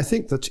it? I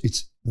think that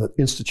that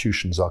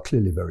institutions are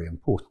clearly very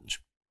important,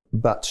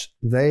 but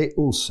they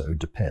also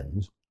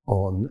depend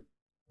on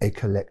a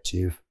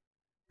collective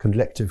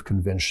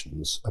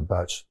conventions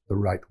about the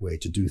right way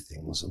to do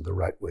things and the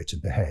right way to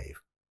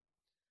behave.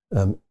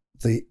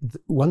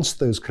 Once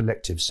those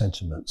collective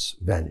sentiments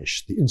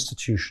vanish, the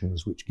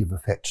institutions which give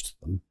effect to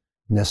them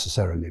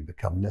necessarily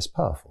become less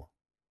powerful.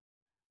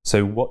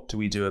 So what do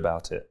we do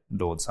about it,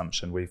 Lord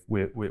Sumption?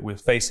 We're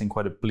facing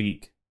quite a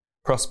bleak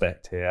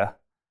prospect here.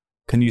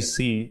 Can you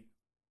think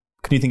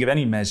of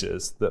any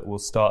measures that will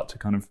start to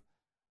kind of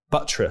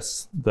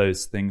buttress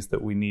those things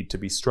that we need to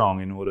be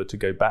strong in order to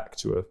go back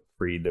to a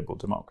free liberal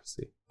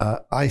democracy?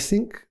 I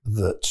think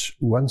that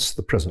once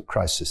the present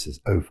crisis is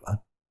over,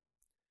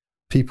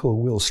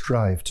 people will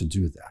strive to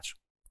do that.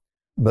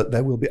 But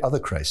there will be other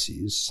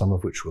crises, some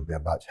of which will be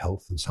about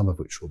health and some of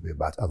which will be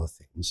about other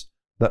things,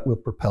 that will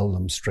propel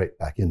them straight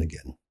back in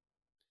again.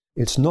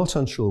 It's not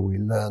until we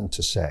learn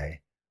to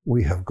say,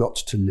 we have got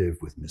to live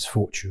with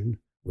misfortune,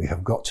 we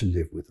have got to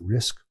live with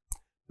risk,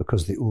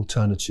 because the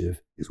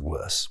alternative is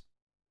worse.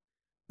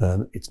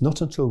 It's not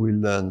until we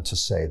learn to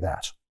say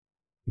that,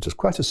 which is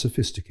quite a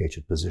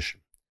sophisticated position,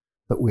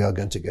 that we are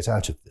going to get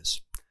out of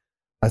this.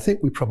 I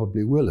think we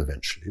probably will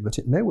eventually, but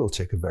it may well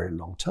take a very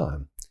long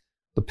time.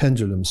 The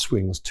pendulum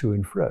swings to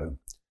and fro.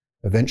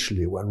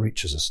 Eventually one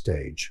reaches a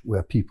stage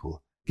where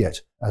people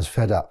get as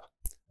fed up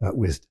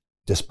with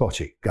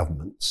despotic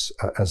governments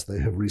as they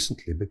have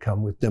recently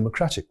become with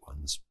democratic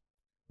ones,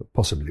 but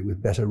possibly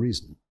with better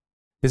reason.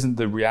 Isn't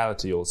the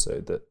reality also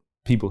that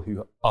people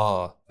who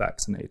are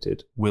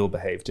vaccinated will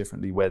behave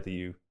differently, whether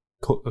you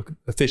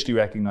officially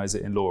recognize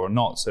it in law or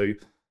not? So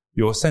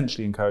you're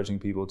essentially encouraging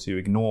people to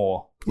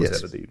ignore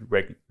whatever the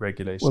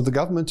regulations. Well, the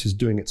government is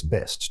doing its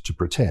best to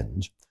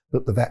pretend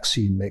that the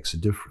vaccine makes a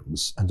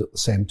difference and at the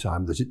same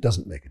time that it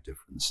doesn't make a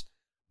difference.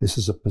 This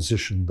is a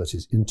position that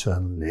is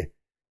internally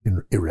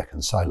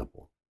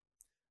irreconcilable.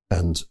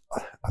 And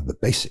the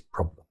basic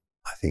problem,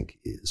 I think,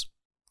 is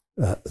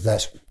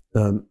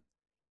the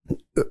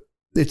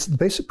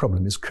basic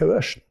problem is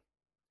coercion.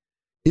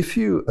 If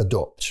you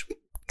adopt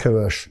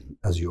coercion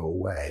as your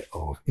way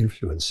of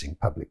influencing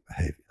public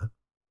behavior,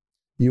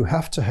 you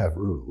have to have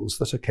rules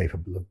that are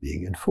capable of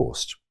being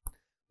enforced.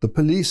 The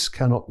police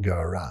cannot go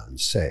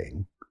around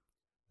saying,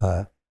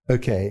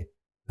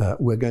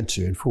 we're going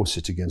to enforce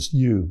it against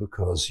you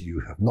because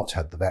you have not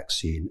had the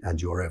vaccine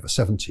and you're over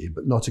 70,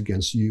 but not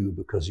against you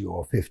because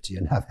you're 50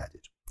 and have had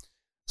it.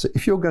 So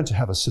if you're going to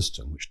have a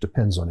system which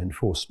depends on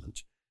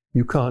enforcement,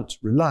 you can't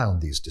rely on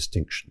these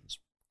distinctions.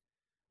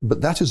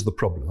 But that is the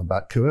problem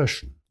about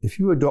coercion. If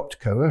you adopt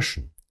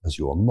coercion as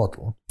your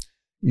model,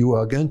 you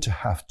are going to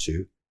have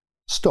to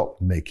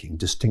stop making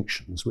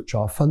distinctions which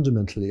are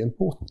fundamentally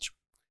important.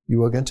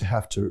 You are going to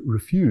have to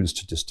refuse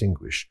to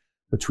distinguish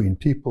between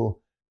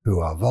people who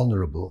are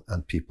vulnerable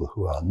and people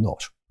who are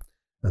not.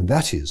 And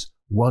that is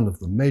one of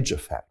the major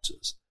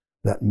factors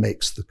that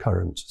makes the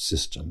current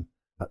system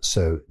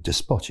so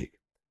despotic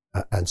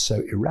and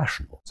so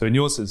irrational. So in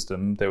your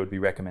system, there would be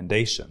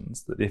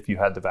recommendations that if you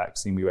had the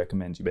vaccine, we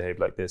recommend you behave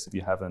like this. If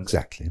you haven't,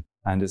 exactly.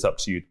 And it's up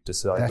to you to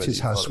decide. That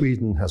is how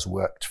Sweden has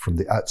worked from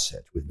the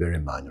outset, with very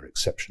minor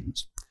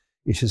exceptions.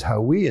 It is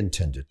how we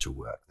intended to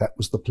work. That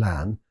was the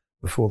plan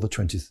before the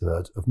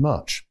 23rd of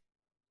March.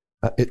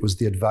 It was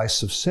the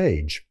advice of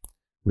SAGE,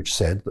 which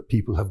said that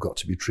people have got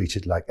to be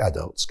treated like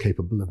adults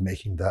capable of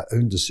making their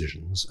own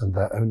decisions and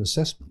their own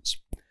assessments.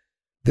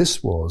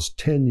 This was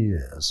 10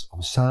 years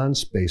of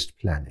science-based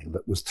planning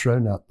that was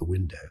thrown out the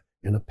window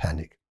in a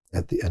panic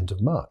at the end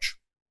of March.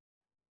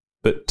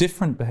 But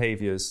different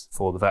behaviours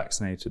for the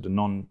vaccinated and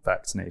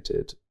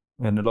non-vaccinated,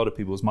 in a lot of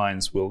people's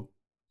minds, will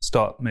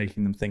start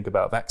making them think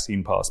about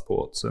vaccine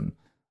passports and,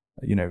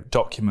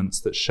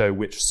 documents that show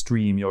which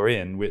stream you're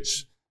in,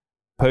 which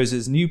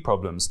poses new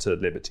problems to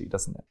liberty,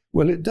 doesn't it?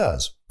 Well, it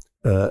does.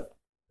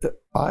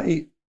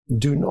 I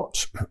do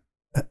not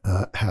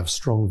have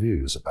strong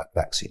views about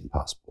vaccine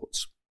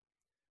passports.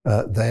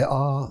 They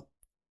are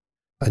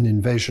an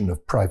invasion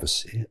of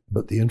privacy,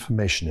 but the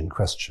information in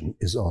question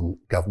is on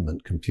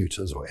government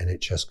computers or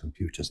NHS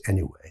computers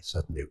anyway,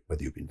 certainly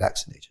whether you've been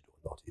vaccinated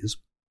or not is.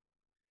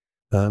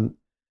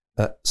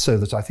 So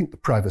that I think the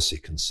privacy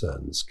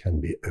concerns can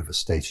be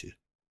overstated.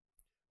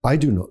 I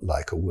do not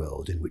like a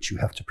world in which you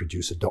have to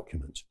produce a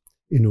document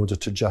in order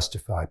to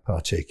justify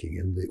partaking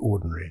in the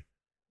ordinary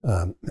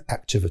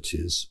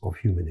activities of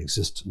human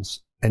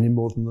existence any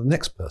more than the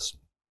next person.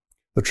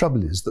 The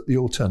trouble is that the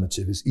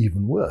alternative is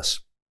even worse.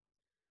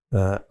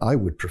 I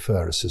would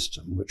prefer a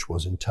system which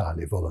was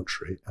entirely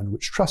voluntary and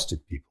which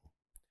trusted people.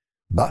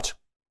 But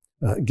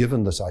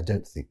given that I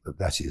don't think that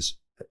that is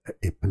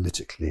a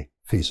politically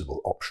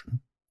feasible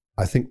option,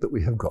 I think that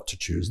we have got to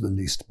choose the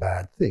least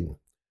bad thing.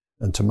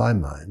 And to my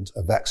mind,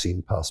 a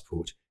vaccine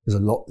passport is a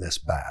lot less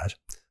bad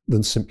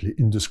than simply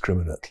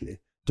indiscriminately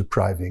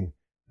depriving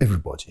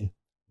everybody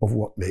of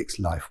what makes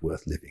life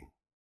worth living.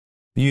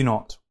 Are you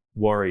not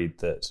worried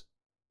that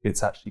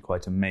it's actually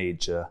quite a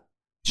major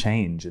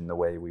change in the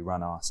way we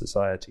run our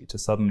society to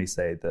suddenly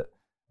say that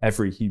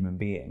every human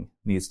being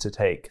needs to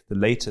take the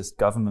latest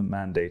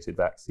government-mandated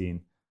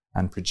vaccine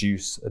and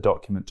produce a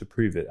document to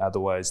prove it?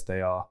 Otherwise,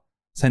 they are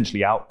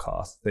essentially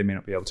outcasts. They may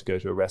not be able to go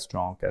to a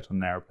restaurant, get on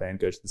an airplane,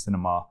 go to the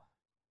cinema.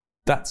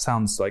 That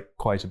sounds like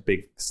quite a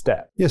big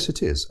step. Yes,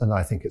 it is, and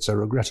I think it's a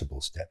regrettable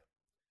step.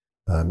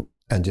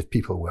 And if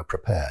people were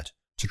prepared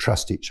to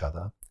trust each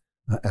other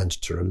and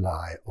to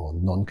rely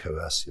on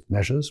non-coercive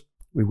measures,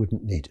 we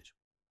wouldn't need it.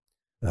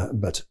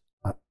 But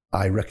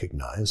I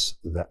recognize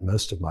that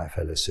most of my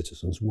fellow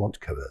citizens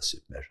want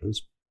coercive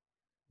measures,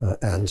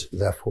 and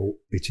therefore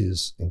it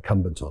is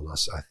incumbent on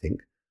us, I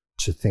think,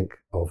 to think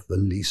of the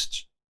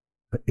least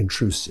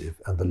intrusive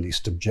and the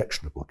least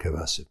objectionable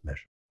coercive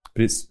measure.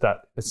 But it's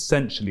that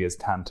essentially is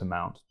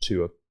tantamount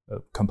to a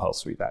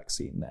compulsory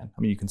vaccine then.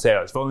 I mean, you can say,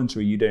 it's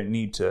voluntary, you don't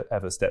need to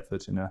ever step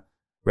foot in a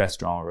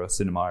restaurant or a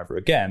cinema ever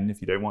again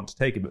if you don't want to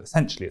take it, but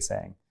essentially it's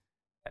saying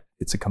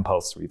it's a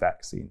compulsory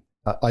vaccine.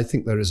 I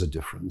think there is a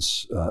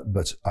difference,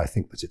 but I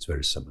think that it's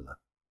very similar.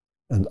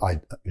 And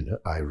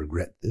I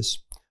regret this,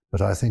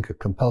 but I think a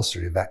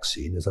compulsory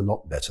vaccine is a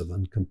lot better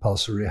than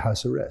compulsory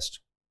house arrest.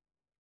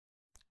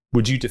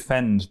 Would you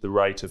defend the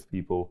right of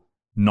people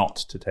not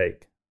to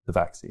take the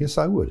vaccine? Yes,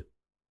 I would.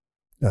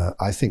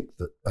 I think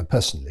that,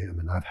 personally,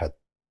 I've had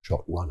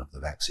shot one of the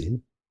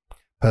vaccine.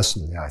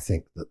 Personally, I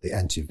think that the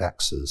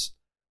anti-vaxxers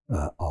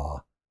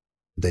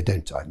they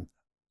don't,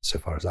 so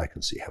far as I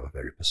can see, have a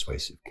very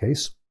persuasive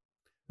case.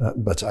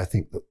 But I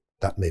think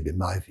that may be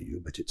my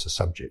view, but it's a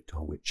subject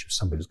on which if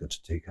somebody's going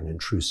to take an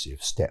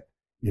intrusive step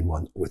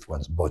with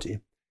one's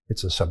body,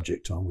 it's a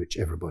subject on which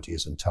everybody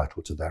is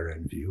entitled to their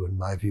own view, and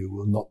my view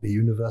will not be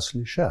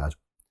universally shared.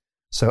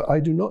 So I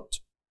do not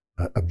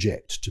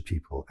object to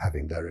people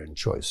having their own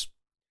choice.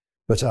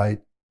 But I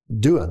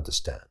do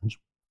understand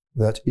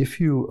that if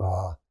you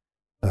are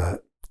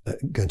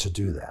going to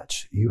do that,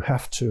 you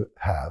have to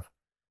have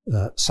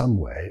some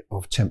way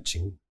of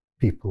tempting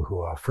people who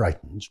are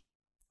frightened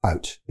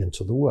out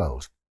into the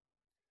world.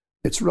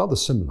 It's rather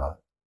similar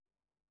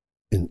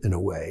in a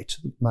way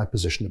to my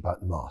position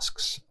about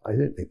masks. I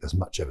don't think there's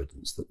much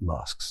evidence that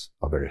masks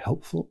are very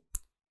helpful,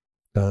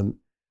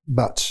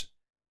 but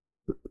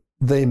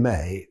they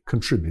may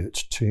contribute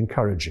to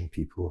encouraging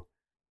people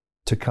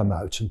to come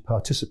out and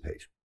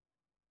participate.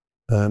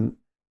 And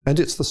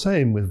it's the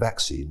same with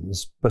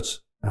vaccines, but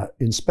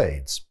in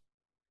spades,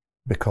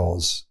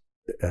 because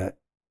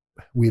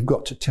we've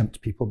got to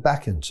tempt people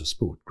back into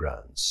sport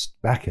grounds,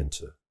 back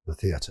into the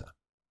theatre.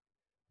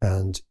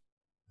 And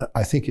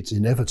I think it's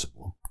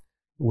inevitable,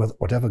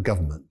 whatever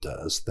government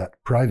does,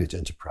 that private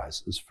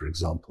enterprises, for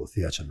example,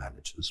 theatre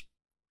managers,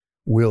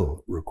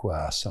 will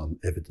require some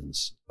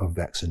evidence of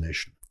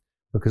vaccination,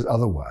 because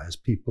otherwise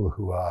people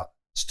who are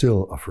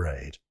still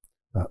afraid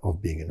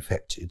of being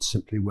infected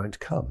simply won't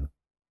come.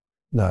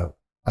 Now,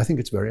 I think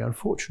it's very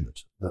unfortunate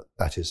that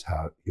that is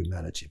how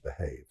humanity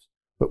behaves.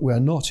 But we're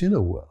not in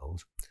a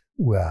world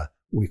where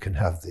we can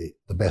have the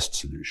best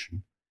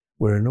solution.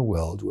 We're in a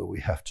world where we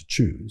have to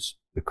choose,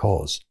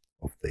 because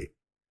of the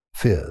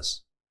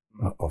fears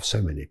of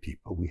so many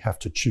people, we have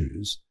to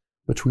choose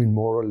between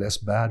more or less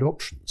bad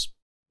options.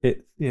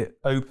 It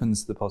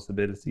opens the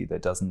possibility, there,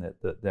 doesn't it,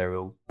 that there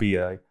will be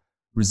a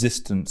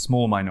resistant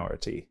small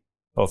minority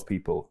of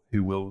people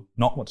who will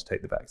not want to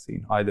take the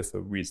vaccine, either for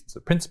reasons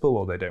of principle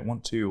or they don't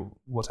want to, or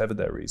whatever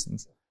their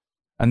reasons.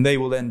 And they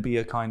will then be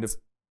a kind of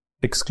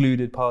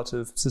excluded part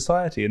of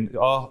society. And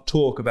our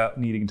talk about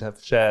needing to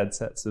have shared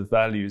sets of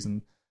values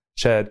and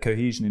shared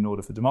cohesion in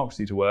order for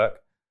democracy to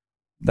work,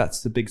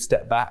 that's the big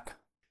step back.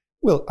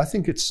 Well, I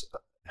think it's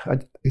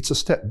a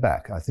step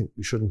back. I think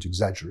we shouldn't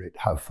exaggerate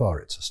how far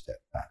it's a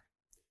step back.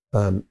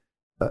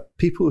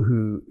 People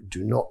who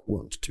do not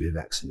want to be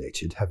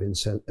vaccinated have, in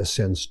a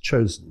sense,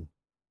 chosen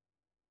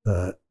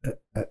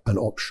an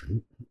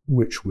option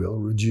which will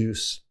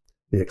reduce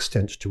the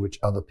extent to which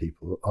other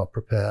people are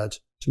prepared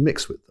to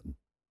mix with them.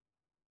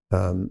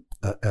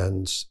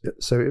 And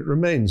so it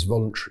remains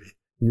voluntary.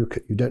 You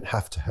don't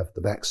have to have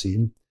the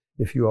vaccine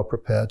if you are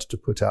prepared to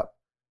put up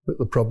with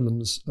the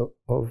problems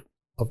of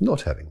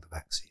not having the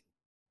vaccine.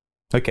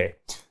 Okay,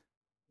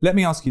 let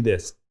me ask you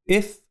this.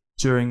 If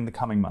during the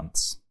coming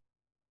months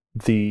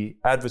the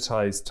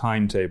advertised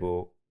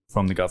timetable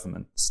from the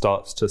government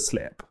starts to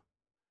slip,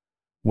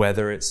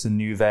 whether it's a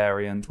new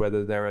variant,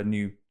 whether there are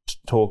new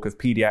talk of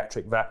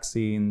pediatric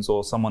vaccines,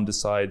 or someone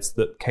decides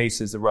that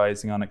cases are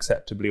rising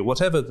unacceptably, or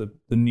whatever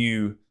the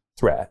new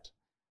threat,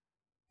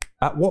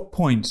 at what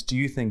point do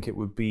you think it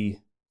would be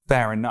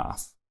fair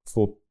enough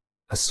for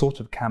a sort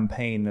of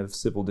campaign of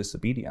civil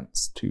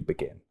disobedience to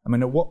begin? I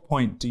mean, at what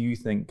point do you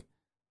think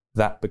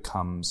that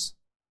becomes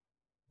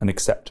an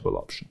acceptable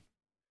option?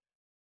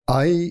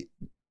 I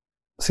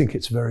think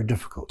it's very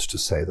difficult to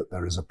say that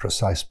there is a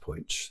precise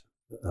point.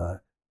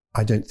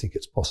 I don't think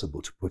it's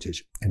possible to put it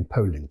in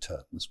polling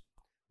terms.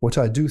 What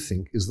I do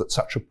think is that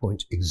such a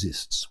point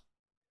exists.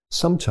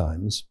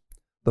 Sometimes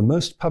the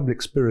most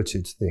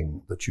public-spirited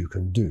thing that you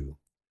can do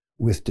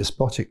with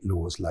despotic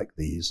laws like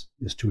these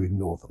is to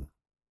ignore them.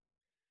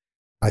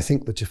 I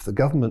think that if the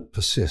government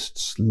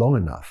persists long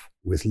enough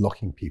with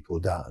locking people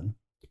down,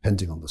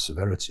 depending on the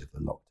severity of the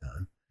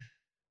lockdown,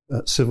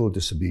 civil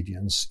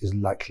disobedience is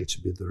likely to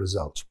be the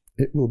result.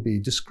 It will be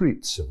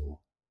discreet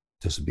civil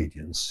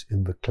disobedience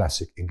in the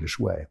classic English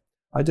way.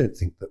 I don't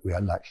think that we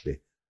are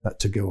likely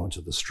to go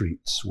onto the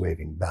streets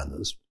waving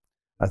banners.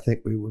 I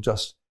think we will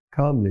just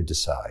calmly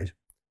decide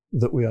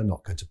that we are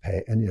not going to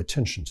pay any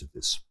attention to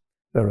this.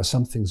 There are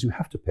some things you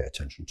have to pay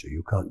attention to.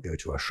 You can't go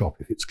to a shop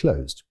if it's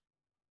closed.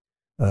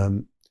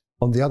 On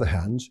the other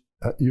hand,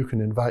 you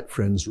can invite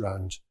friends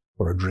round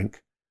for a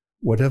drink,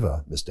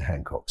 whatever Mr.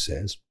 Hancock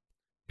says.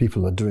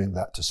 People are doing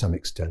that to some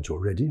extent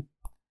already.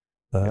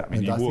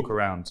 You walk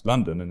around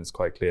London and it's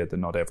quite clear that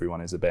not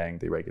everyone is obeying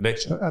the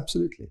regulation.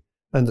 Absolutely.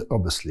 And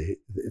obviously,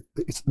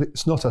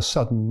 it's not a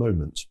sudden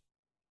moment.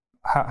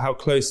 How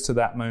close to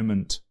that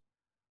moment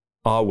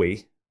are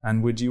we?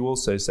 And would you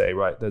also say,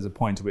 right, there's a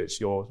point at which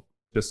you're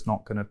just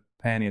not going to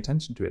pay any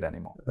attention to it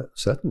anymore?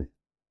 Certainly.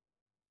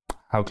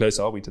 How close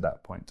are we to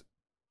that point?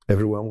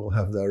 Everyone will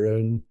have their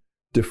own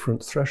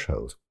different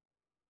threshold.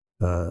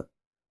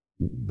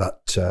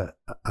 But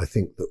I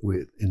think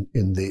that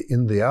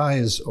in the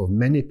eyes of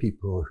many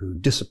people who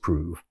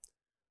disapprove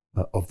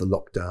of the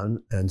lockdown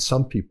and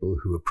some people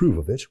who approve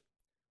of it,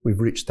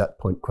 we've reached that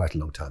point quite a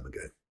long time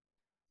ago.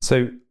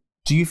 So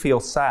do you feel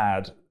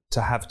sad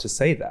to have to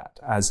say that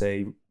as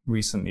a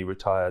recently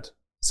retired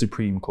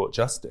Supreme Court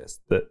Justice,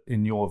 that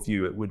in your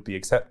view it would be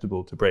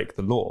acceptable to break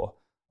the law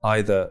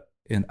either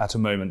at a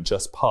moment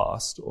just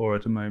past or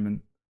at a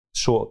moment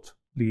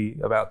shortly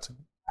about to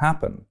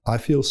happen? I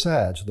feel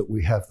sad that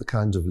we have the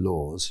kind of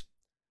laws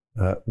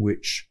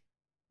which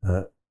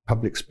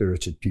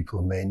public-spirited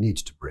people may need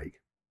to break.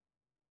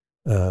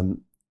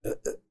 And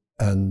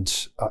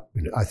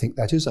I think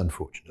that is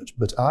unfortunate.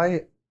 But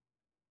I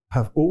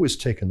have always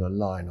taken a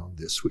line on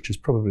this, which is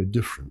probably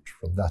different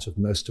from that of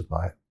most of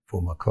my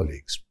former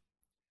colleagues.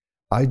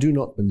 I do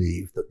not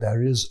believe that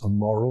there is a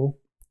moral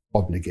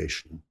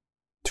obligation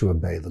to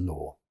obey the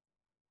law.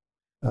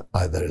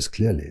 There is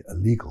clearly a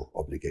legal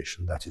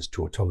obligation, that is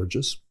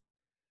tautologous.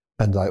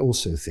 And I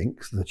also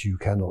think that you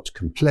cannot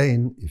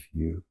complain if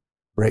you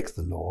break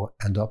the law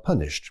and are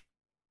punished.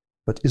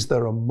 But is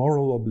there a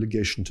moral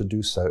obligation to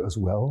do so as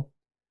well?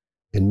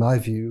 In my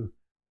view,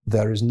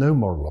 there is no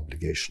moral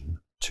obligation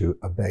to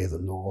obey the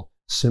law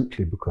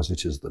simply because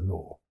it is the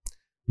law.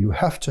 You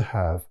have to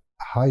have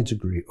a high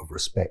degree of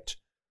respect,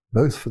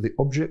 both for the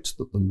object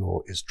that the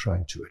law is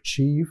trying to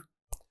achieve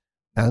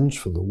and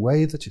for the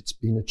way that it's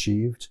been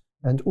achieved,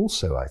 and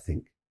also, I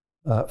think,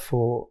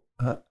 for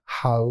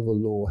how the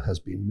law has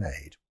been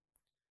made.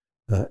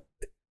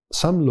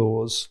 Some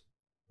laws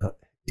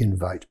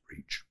invite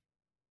breach.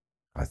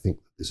 I think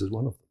that this is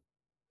one of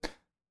them.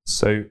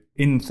 So,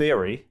 in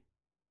theory,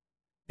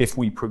 if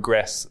we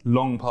progress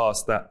long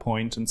past that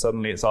point and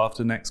suddenly it's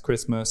after next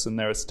Christmas and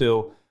there are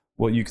still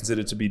what you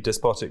consider to be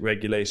despotic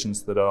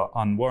regulations that are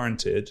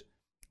unwarranted,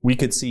 we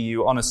could see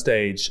you on a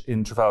stage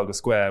in Trafalgar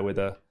Square with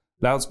a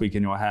loudspeaker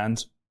in your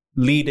hand,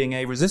 leading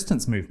a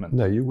resistance movement.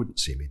 No, you wouldn't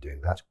see me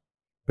doing that,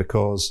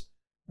 because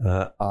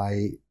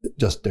I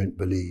just don't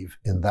believe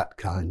in that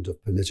kind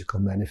of political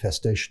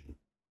manifestation.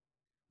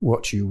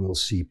 What you will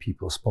see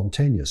people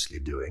spontaneously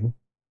doing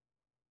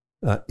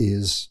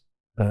is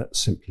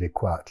simply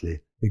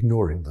quietly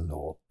ignoring the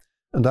law.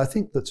 And I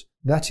think that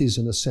that is,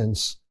 in a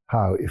sense,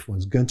 how, if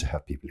one's going to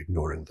have people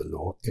ignoring the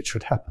law, it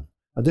should happen.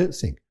 I don't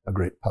think a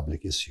great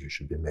public issue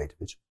should be made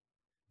of it.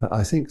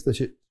 I think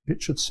that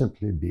it should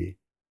simply be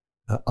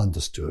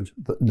understood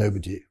that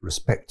nobody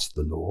respects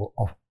the law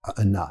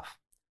enough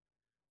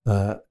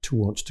to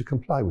want to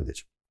comply with it.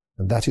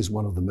 And that is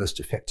one of the most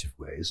effective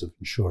ways of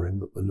ensuring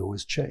that the law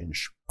is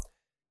changed.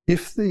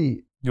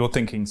 You're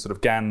thinking sort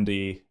of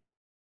Gandhi.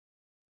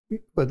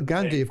 But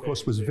Gandhi, of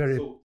course, was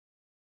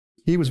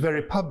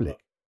very public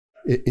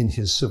in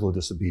his civil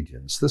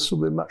disobedience. This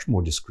will be much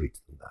more discreet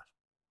than that.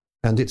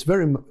 And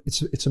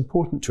it's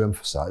important to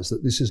emphasize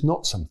that this is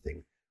not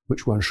something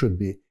which one should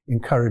be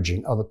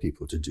encouraging other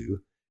people to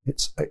do.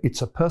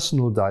 It's a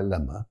personal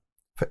dilemma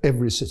for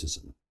every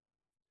citizen.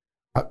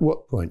 At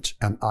what point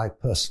am I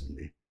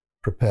personally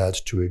prepared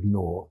to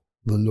ignore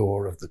the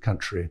law of the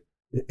country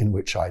in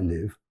which I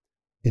live,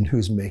 in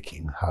whose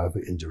making, however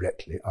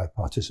indirectly, I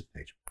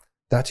participate?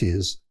 That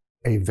is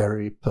a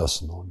very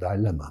personal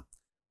dilemma,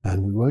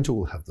 and we won't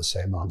all have the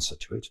same answer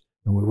to it,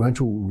 and we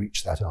won't all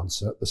reach that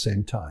answer at the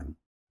same time.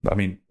 I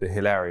mean, the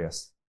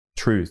hilarious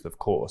truth, of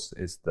course,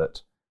 is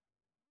that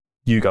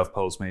YouGov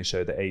polls may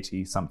show that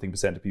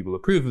 80-something% of people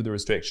approve of the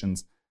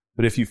restrictions,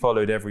 but if you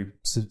followed every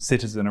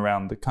citizen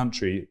around the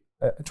country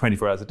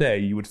 24 hours a day,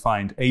 you would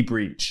find a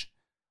breach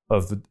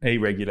of a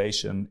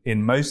regulation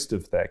in most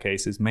of their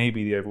cases,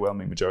 maybe the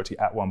overwhelming majority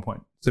at one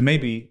point. So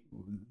maybe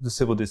the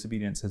civil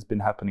disobedience has been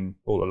happening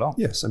all along.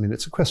 Yes, I mean,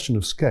 it's a question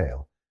of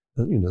scale.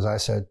 As I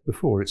said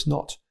before, it's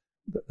not,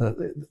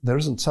 there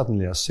isn't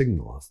suddenly a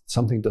signal.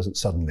 Something doesn't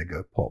suddenly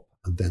go pop,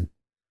 and then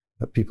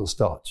people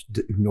start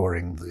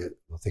ignoring the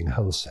thing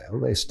wholesale.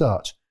 They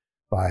start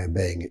by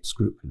obeying it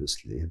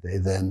scrupulously. They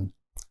then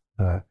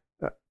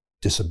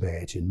disobey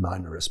it in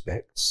minor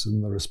respects,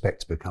 and the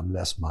respects become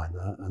less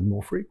minor and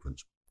more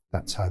frequent.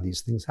 That's how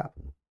these things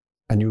happen.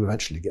 And you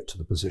eventually get to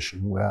the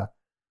position where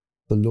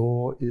the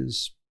law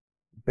is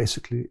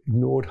basically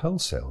ignored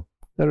wholesale.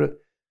 There are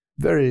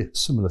very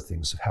similar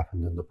things have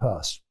happened in the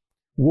past.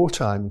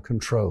 Wartime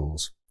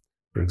controls,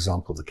 for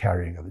example, the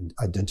carrying of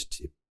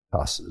identity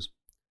passes,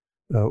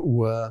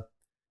 were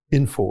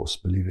in force,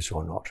 believe it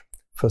or not,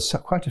 for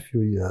quite a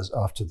few years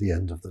after the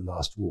end of the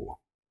last war.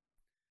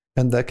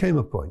 And there came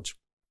a point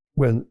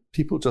when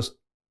people just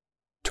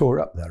tore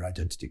up their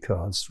identity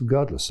cards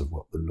regardless of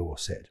what the law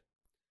said.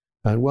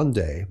 And one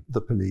day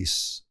the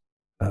police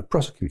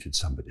prosecuted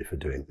somebody for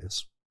doing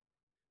this,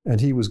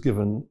 and he was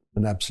given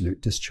an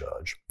absolute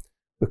discharge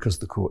because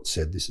the court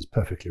said, this is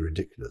perfectly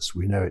ridiculous.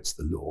 We know it's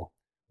the law,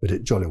 but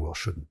it jolly well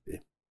shouldn't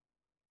be.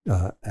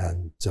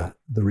 And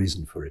the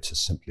reason for it is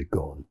simply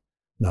gone.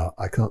 Now,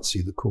 I can't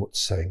see the court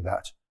saying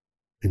that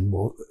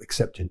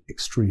except in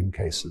extreme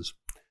cases,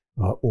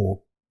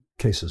 or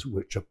cases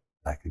which are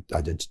like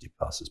identity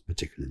passes,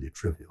 particularly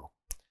trivial.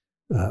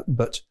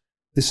 But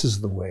this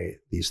is the way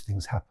these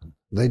things happen.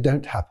 They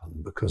don't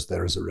happen because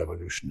there is a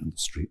revolution in the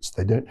streets.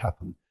 They don't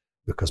happen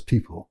because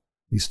people,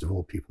 least of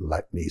all people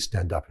like me,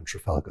 stand up in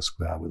Trafalgar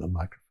Square with a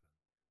microphone.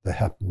 They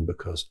happen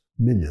because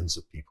millions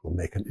of people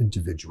make an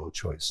individual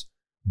choice.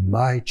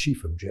 My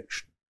chief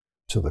objection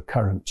to the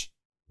current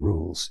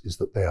rules is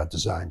that they are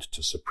designed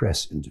to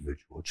suppress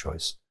individual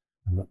choice,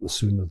 and that the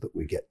sooner that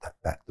we get that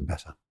back, the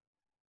better.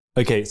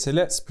 Okay, so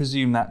let's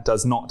presume that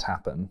does not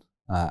happen,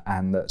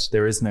 and that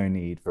there is no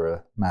need for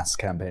a mass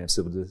campaign of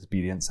civil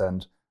disobedience,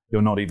 and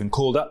you're not even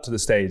called up to the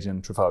stage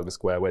in Trafalgar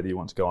Square whether you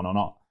want to go on or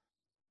not.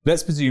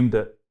 Let's presume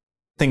that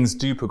things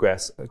do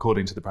progress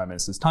according to the Prime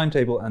Minister's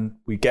timetable and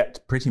we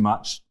get pretty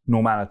much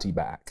normality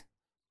back.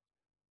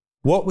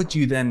 What would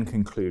you then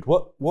conclude?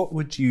 What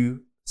would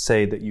you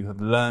say that you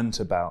have learned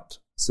about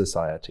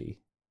society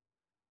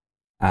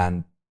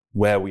and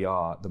where we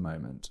are at the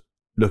moment,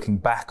 looking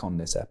back on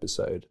this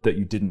episode that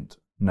you didn't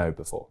know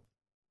before?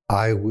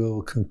 I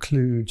will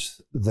conclude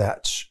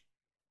that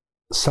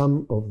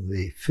some of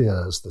the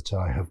fears that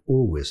I have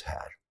always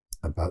had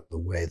about the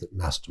way that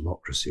mass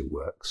democracy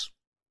works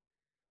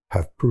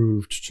have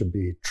proved to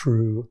be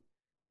true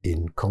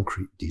in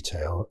concrete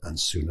detail and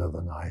sooner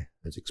than I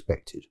had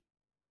expected.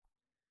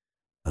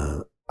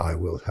 I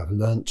will have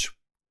learnt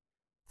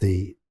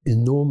the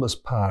enormous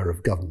power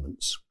of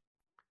governments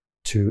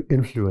to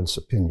influence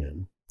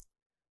opinion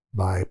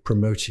by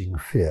promoting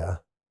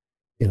fear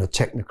in a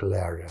technical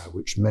area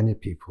which many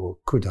people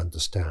could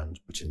understand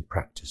but in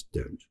practice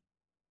don't.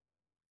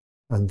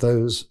 And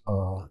those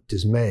are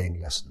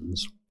dismaying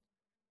lessons.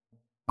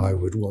 I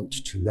would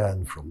want to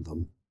learn from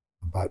them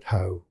about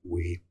how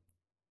we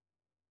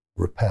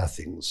repair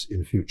things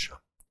in future.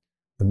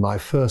 And my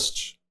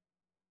first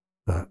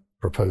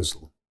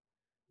proposal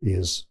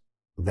is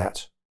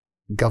that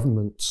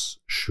governments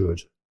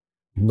should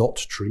not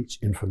treat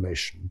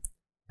information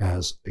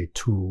as a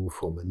tool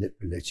for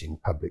manipulating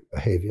public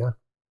behavior.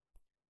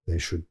 They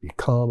should be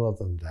calmer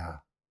than the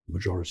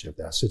majority of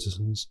their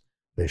citizens.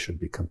 They should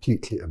be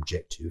completely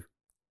objective.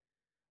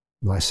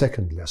 My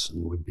second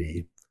lesson would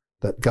be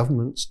that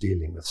governments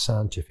dealing with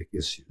scientific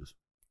issues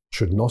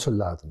should not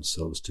allow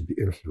themselves to be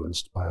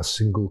influenced by a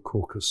single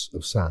caucus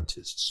of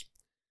scientists.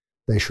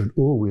 They should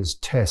always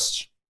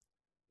test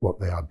what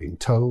they are being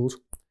told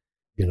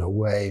in a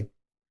way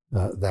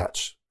that,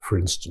 for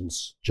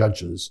instance,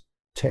 judges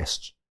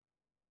test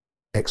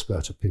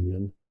expert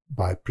opinion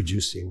by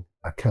producing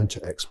a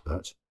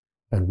counter-expert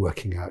and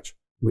working out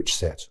which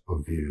set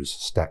of views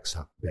stacks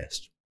up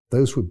best.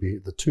 Those would be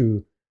the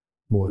two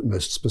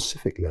most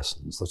specific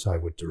lessons that I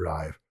would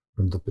derive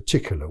from the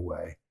particular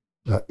way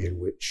in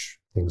which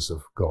things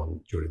have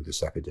gone during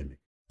this epidemic.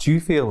 Do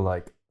you feel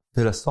like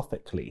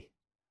philosophically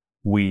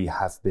we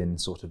have been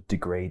sort of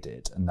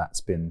degraded and that's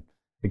been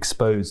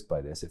exposed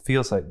by this? It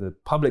feels like the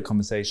public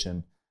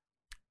conversation,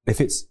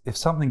 if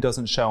something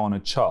doesn't show on a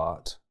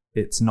chart,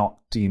 it's not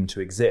deemed to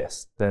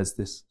exist. There's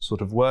this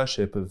sort of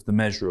worship of the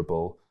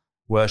measurable,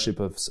 worship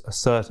of a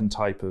certain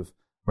type of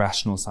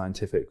rational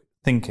scientific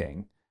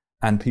thinking,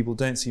 and people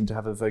don't seem to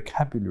have a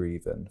vocabulary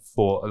even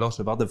for a lot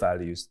of other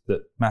values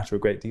that matter a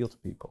great deal to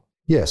people.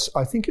 Yes,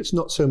 I think it's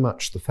not so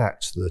much the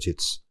fact that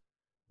it's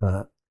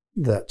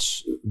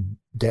that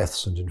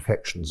deaths and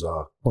infections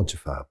are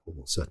quantifiable,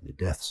 well, certainly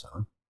deaths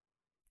are.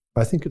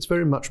 I think it's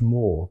very much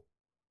more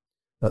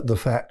the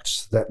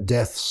fact that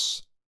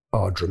deaths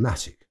are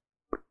dramatic.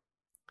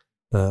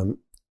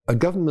 A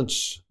government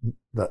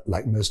that,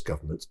 like most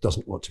governments,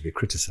 doesn't want to be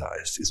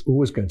criticised is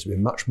always going to be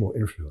much more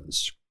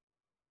influenced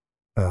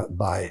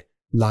by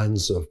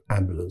lines of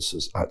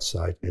ambulances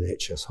outside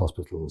NHS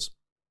hospitals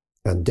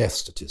and death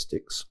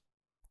statistics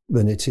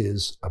than it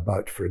is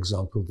about, for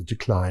example, the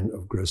decline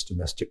of gross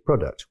domestic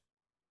product.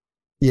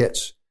 Yet,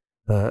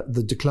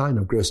 the decline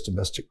of gross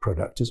domestic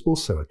product is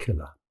also a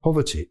killer.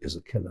 Poverty is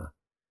a killer.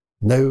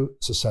 No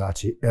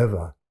society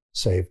ever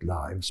saved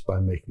lives by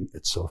making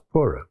itself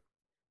poorer.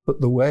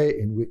 But the way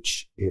in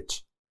which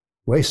it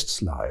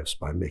wastes lives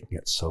by making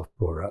itself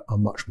poorer are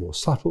much more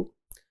subtle,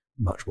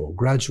 much more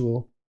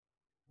gradual,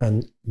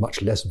 and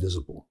much less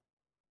visible.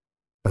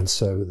 And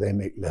so they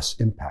make less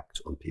impact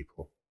on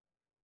people.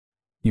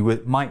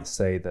 You might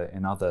say that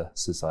in other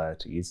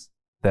societies,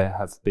 there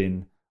have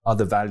been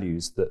other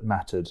values that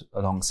mattered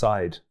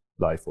alongside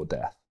life or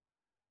death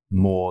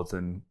more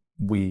than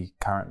we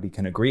currently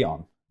can agree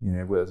on. You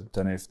know, I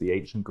don't know if the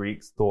ancient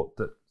Greeks thought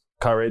that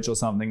courage or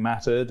something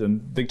mattered,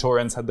 and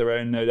Victorians had their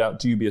own, no doubt,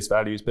 dubious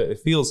values, but it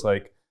feels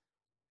like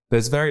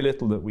there's very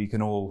little that we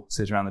can all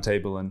sit around the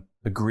table and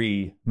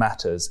agree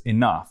matters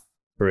enough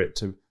for it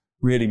to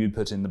really be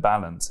put in the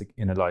balance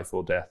in a life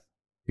or death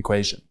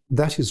equation.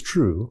 That is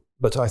true,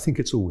 but I think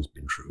it's always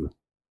been true.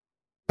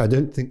 I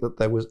don't think that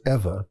there was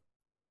ever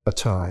a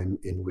time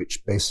in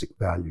which basic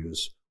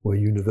values were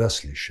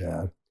universally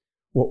shared.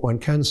 What one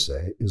can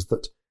say is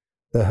that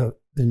there have,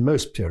 in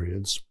most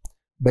periods,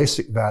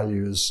 basic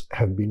values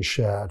have been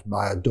shared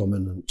by a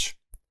dominant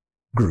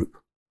group,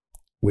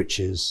 which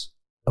is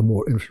a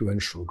more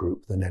influential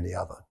group than any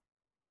other.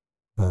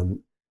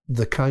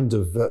 The kind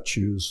of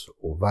virtues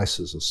or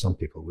vices, as some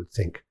people would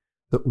think,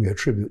 that we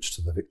attribute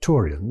to the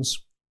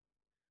Victorians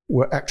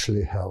were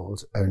actually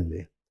held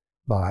only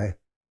by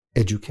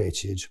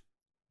educated,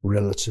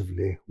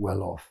 relatively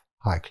well-off,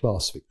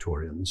 high-class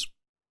Victorians,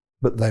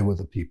 but they were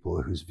the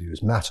people whose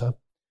views matter.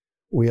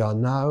 We are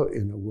now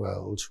in a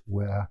world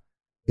where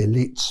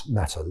elites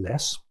matter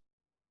less,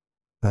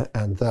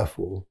 and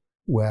therefore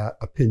where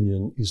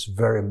opinion is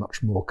very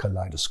much more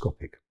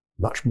kaleidoscopic,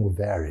 much more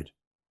varied.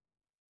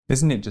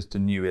 Isn't it just a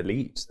new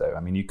elite, though? I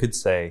mean, you could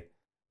say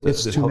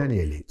it's too many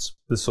elites.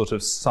 The sort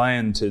of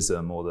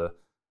scientism or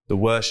the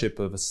worship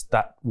of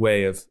that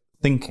way of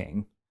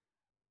thinking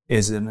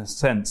is, in a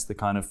sense, the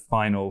kind of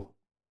final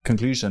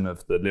conclusion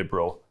of the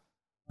liberal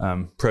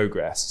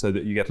progress, so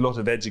that you get a lot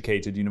of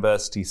educated,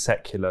 university,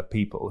 secular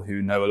people who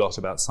know a lot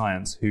about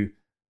science, who,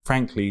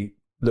 frankly,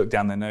 look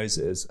down their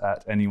noses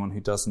at anyone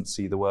who doesn't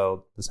see the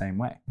world the same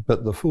way.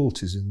 But the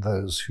fault is in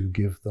those who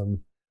give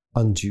them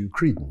undue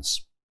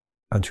credence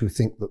and who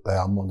think that they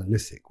are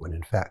monolithic, when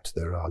in fact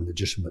there are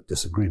legitimate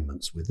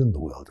disagreements within the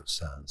world of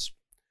science.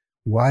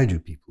 Why do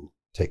people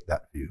take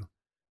that view?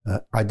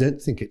 I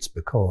don't think it's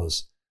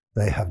because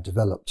they have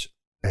developed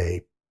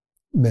a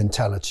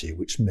mentality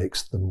which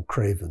makes them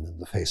craven in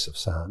the face of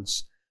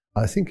science.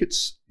 I think it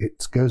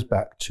goes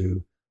back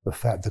to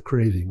the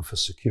craving for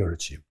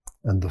security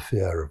and the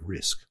fear of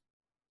risk.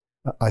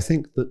 I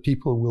think that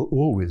people will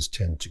always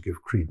tend to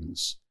give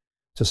credence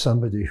to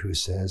somebody who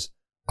says,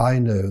 I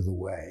know the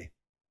way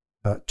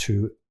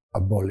to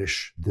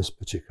abolish this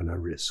particular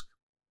risk.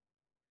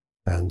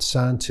 And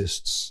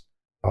scientists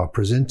are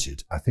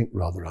presented, I think,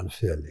 rather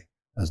unfairly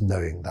as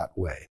knowing that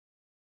way.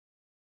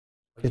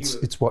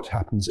 It's what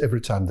happens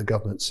every time the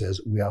government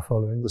says we are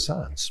following the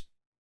science.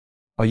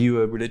 Are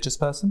you a religious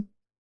person?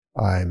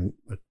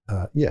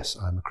 Yes,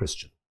 I'm a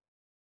Christian.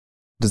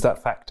 Does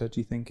that factor, do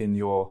you think, in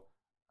your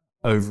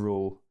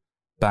overall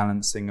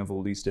balancing of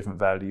all these different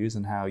values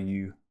and how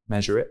you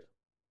measure it?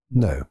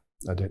 No,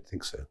 I don't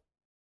think so.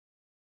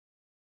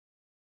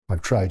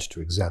 I've tried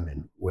to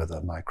examine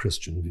whether my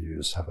Christian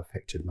views have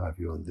affected my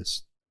view on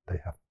this. They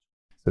haven't.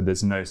 So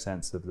there's no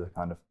sense of the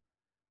kind of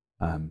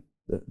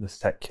the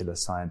secular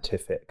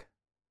scientific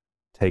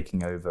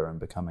taking over and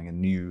becoming a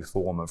new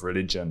form of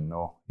religion,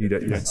 or you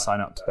don't sign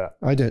up to that?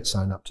 I don't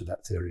sign up to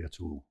that theory at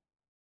all.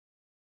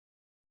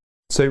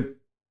 So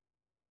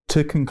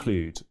to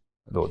conclude,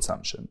 Lord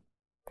Sumption,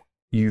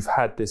 you've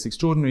had this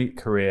extraordinary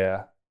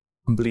career,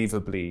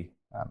 unbelievably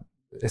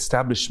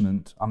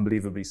establishment,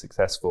 unbelievably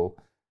successful.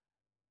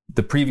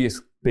 The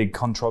previous big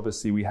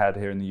controversy we had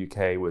here in the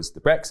UK was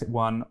the Brexit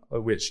one,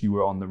 of which you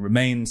were on the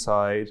Remain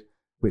side,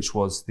 which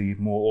was the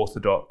more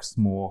orthodox,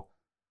 more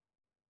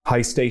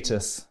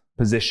high-status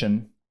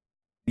position.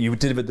 You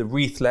delivered the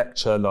Reith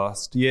Lecture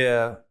last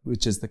year,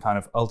 which is the kind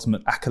of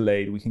ultimate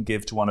accolade we can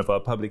give to one of our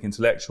public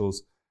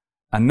intellectuals.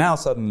 And now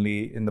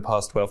suddenly, in the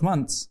past 12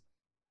 months,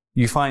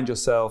 you find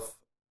yourself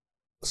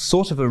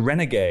sort of a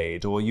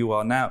renegade, or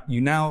you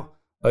now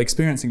are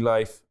experiencing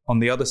life on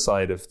the other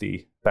side of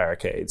the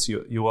barricades.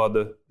 You are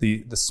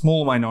the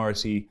small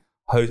minority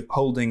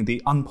holding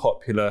the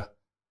unpopular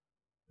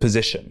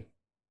position.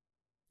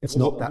 It's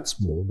not that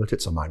small, but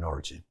it's a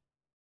minority.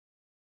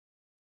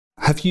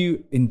 Have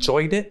you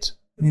enjoyed it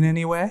in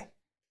any way?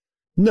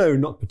 No,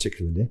 not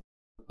particularly.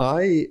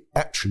 I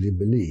actually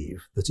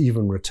believe that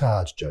even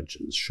retired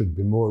judges should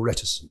be more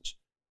reticent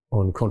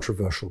on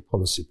controversial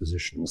policy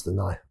positions than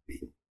I have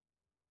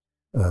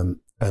been.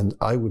 And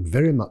I would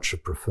very much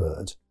have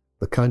preferred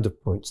the kind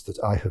of points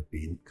that I have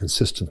been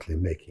consistently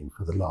making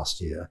for the last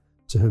year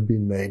to have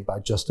been made by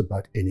just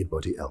about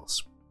anybody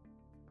else.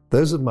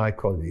 Those of my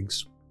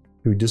colleagues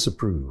who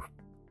disapprove,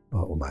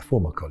 or my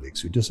former colleagues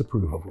who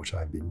disapprove of what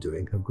I've been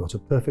doing, have got a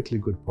perfectly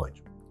good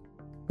point.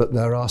 But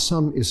there are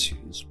some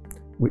issues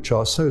which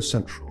are so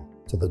central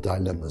to the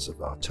dilemmas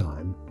of our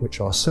time,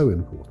 which are so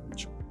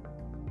important,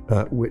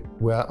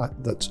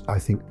 that I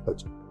think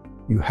that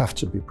you have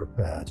to be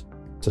prepared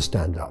to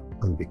stand up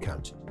and be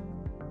counted.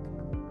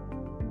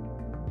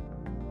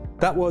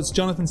 That was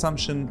Jonathan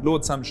Sumption,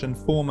 Lord Sumption,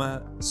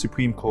 former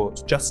Supreme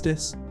Court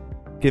Justice,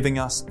 giving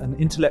us an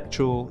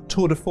intellectual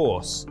tour de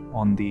force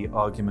on the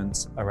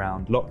arguments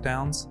around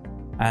lockdowns.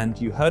 And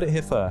you heard it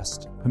here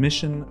first,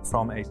 permission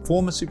from a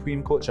former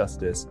Supreme Court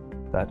Justice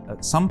that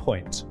at some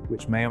point,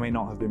 which may or may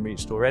not have been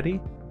reached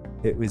already,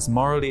 it was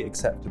morally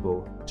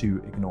acceptable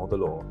to ignore the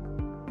law.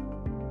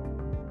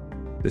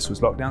 This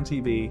was Lockdown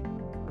TV.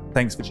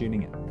 Thanks for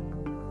tuning in.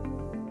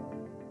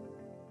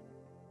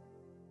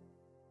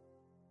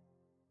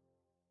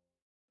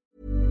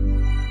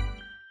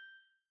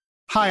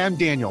 Hi, I'm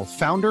Daniel,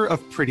 founder of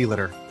Pretty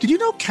Litter. Did you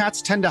know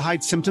cats tend to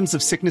hide symptoms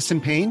of sickness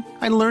and pain?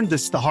 I learned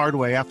this the hard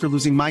way after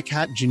losing my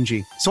cat,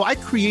 Gingy. So I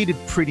created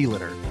Pretty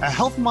Litter, a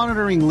health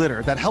monitoring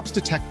litter that helps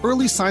detect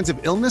early signs of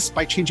illness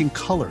by changing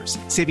colors,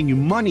 saving you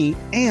money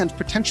and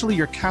potentially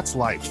your cat's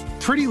life.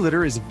 Pretty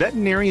Litter is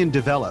veterinarian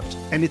developed,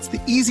 and it's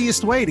the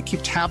easiest way to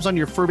keep tabs on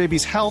your fur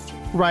baby's health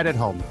right at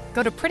home.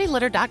 Go to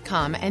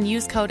prettylitter.com and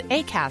use code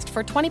ACAST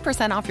for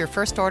 20% off your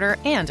first order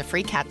and a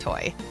free cat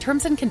toy.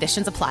 Terms and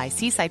conditions apply.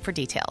 See site for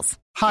details.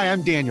 Hi,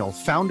 I'm Daniel,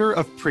 founder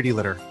of Pretty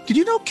Litter. Did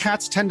you know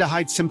cats tend to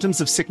hide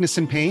symptoms of sickness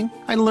and pain?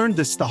 I learned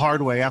this the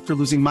hard way after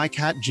losing my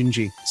cat,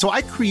 Gingy. So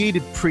I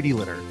created Pretty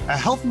Litter, a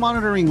health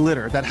monitoring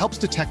litter that helps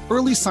detect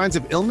early signs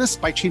of illness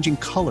by changing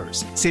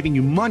colors, saving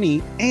you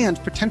money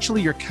and potentially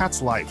your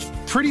cat's life.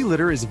 Pretty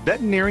Litter is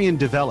veterinarian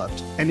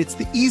developed, and it's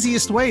the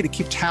easiest way to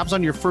keep tabs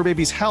on your fur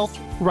baby's health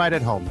right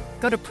at home.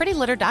 Go to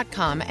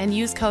prettylitter.com and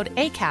use code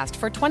ACAST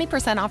for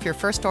 20% off your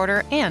first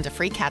order and a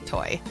free cat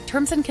toy.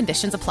 Terms and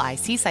conditions apply.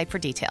 See site for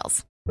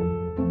details.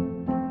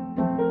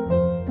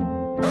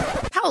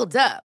 Hold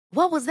up.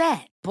 What was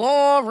that?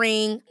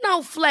 Boring.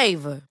 No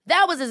flavor.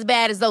 That was as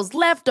bad as those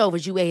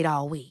leftovers you ate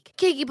all week.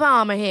 Keke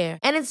Palmer here,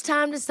 and it's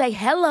time to say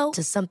hello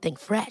to something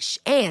fresh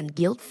and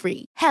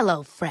guilt-free.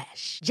 Hello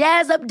Fresh.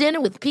 Jazz up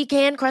dinner with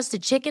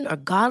pecan-crusted chicken or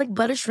garlic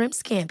butter shrimp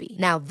scampi.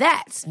 Now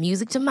that's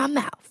music to my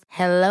mouth.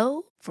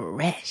 Hello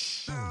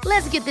Fresh.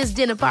 Let's get this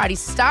dinner party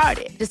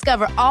started.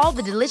 Discover all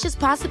the delicious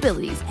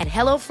possibilities at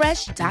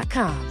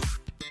HelloFresh.com.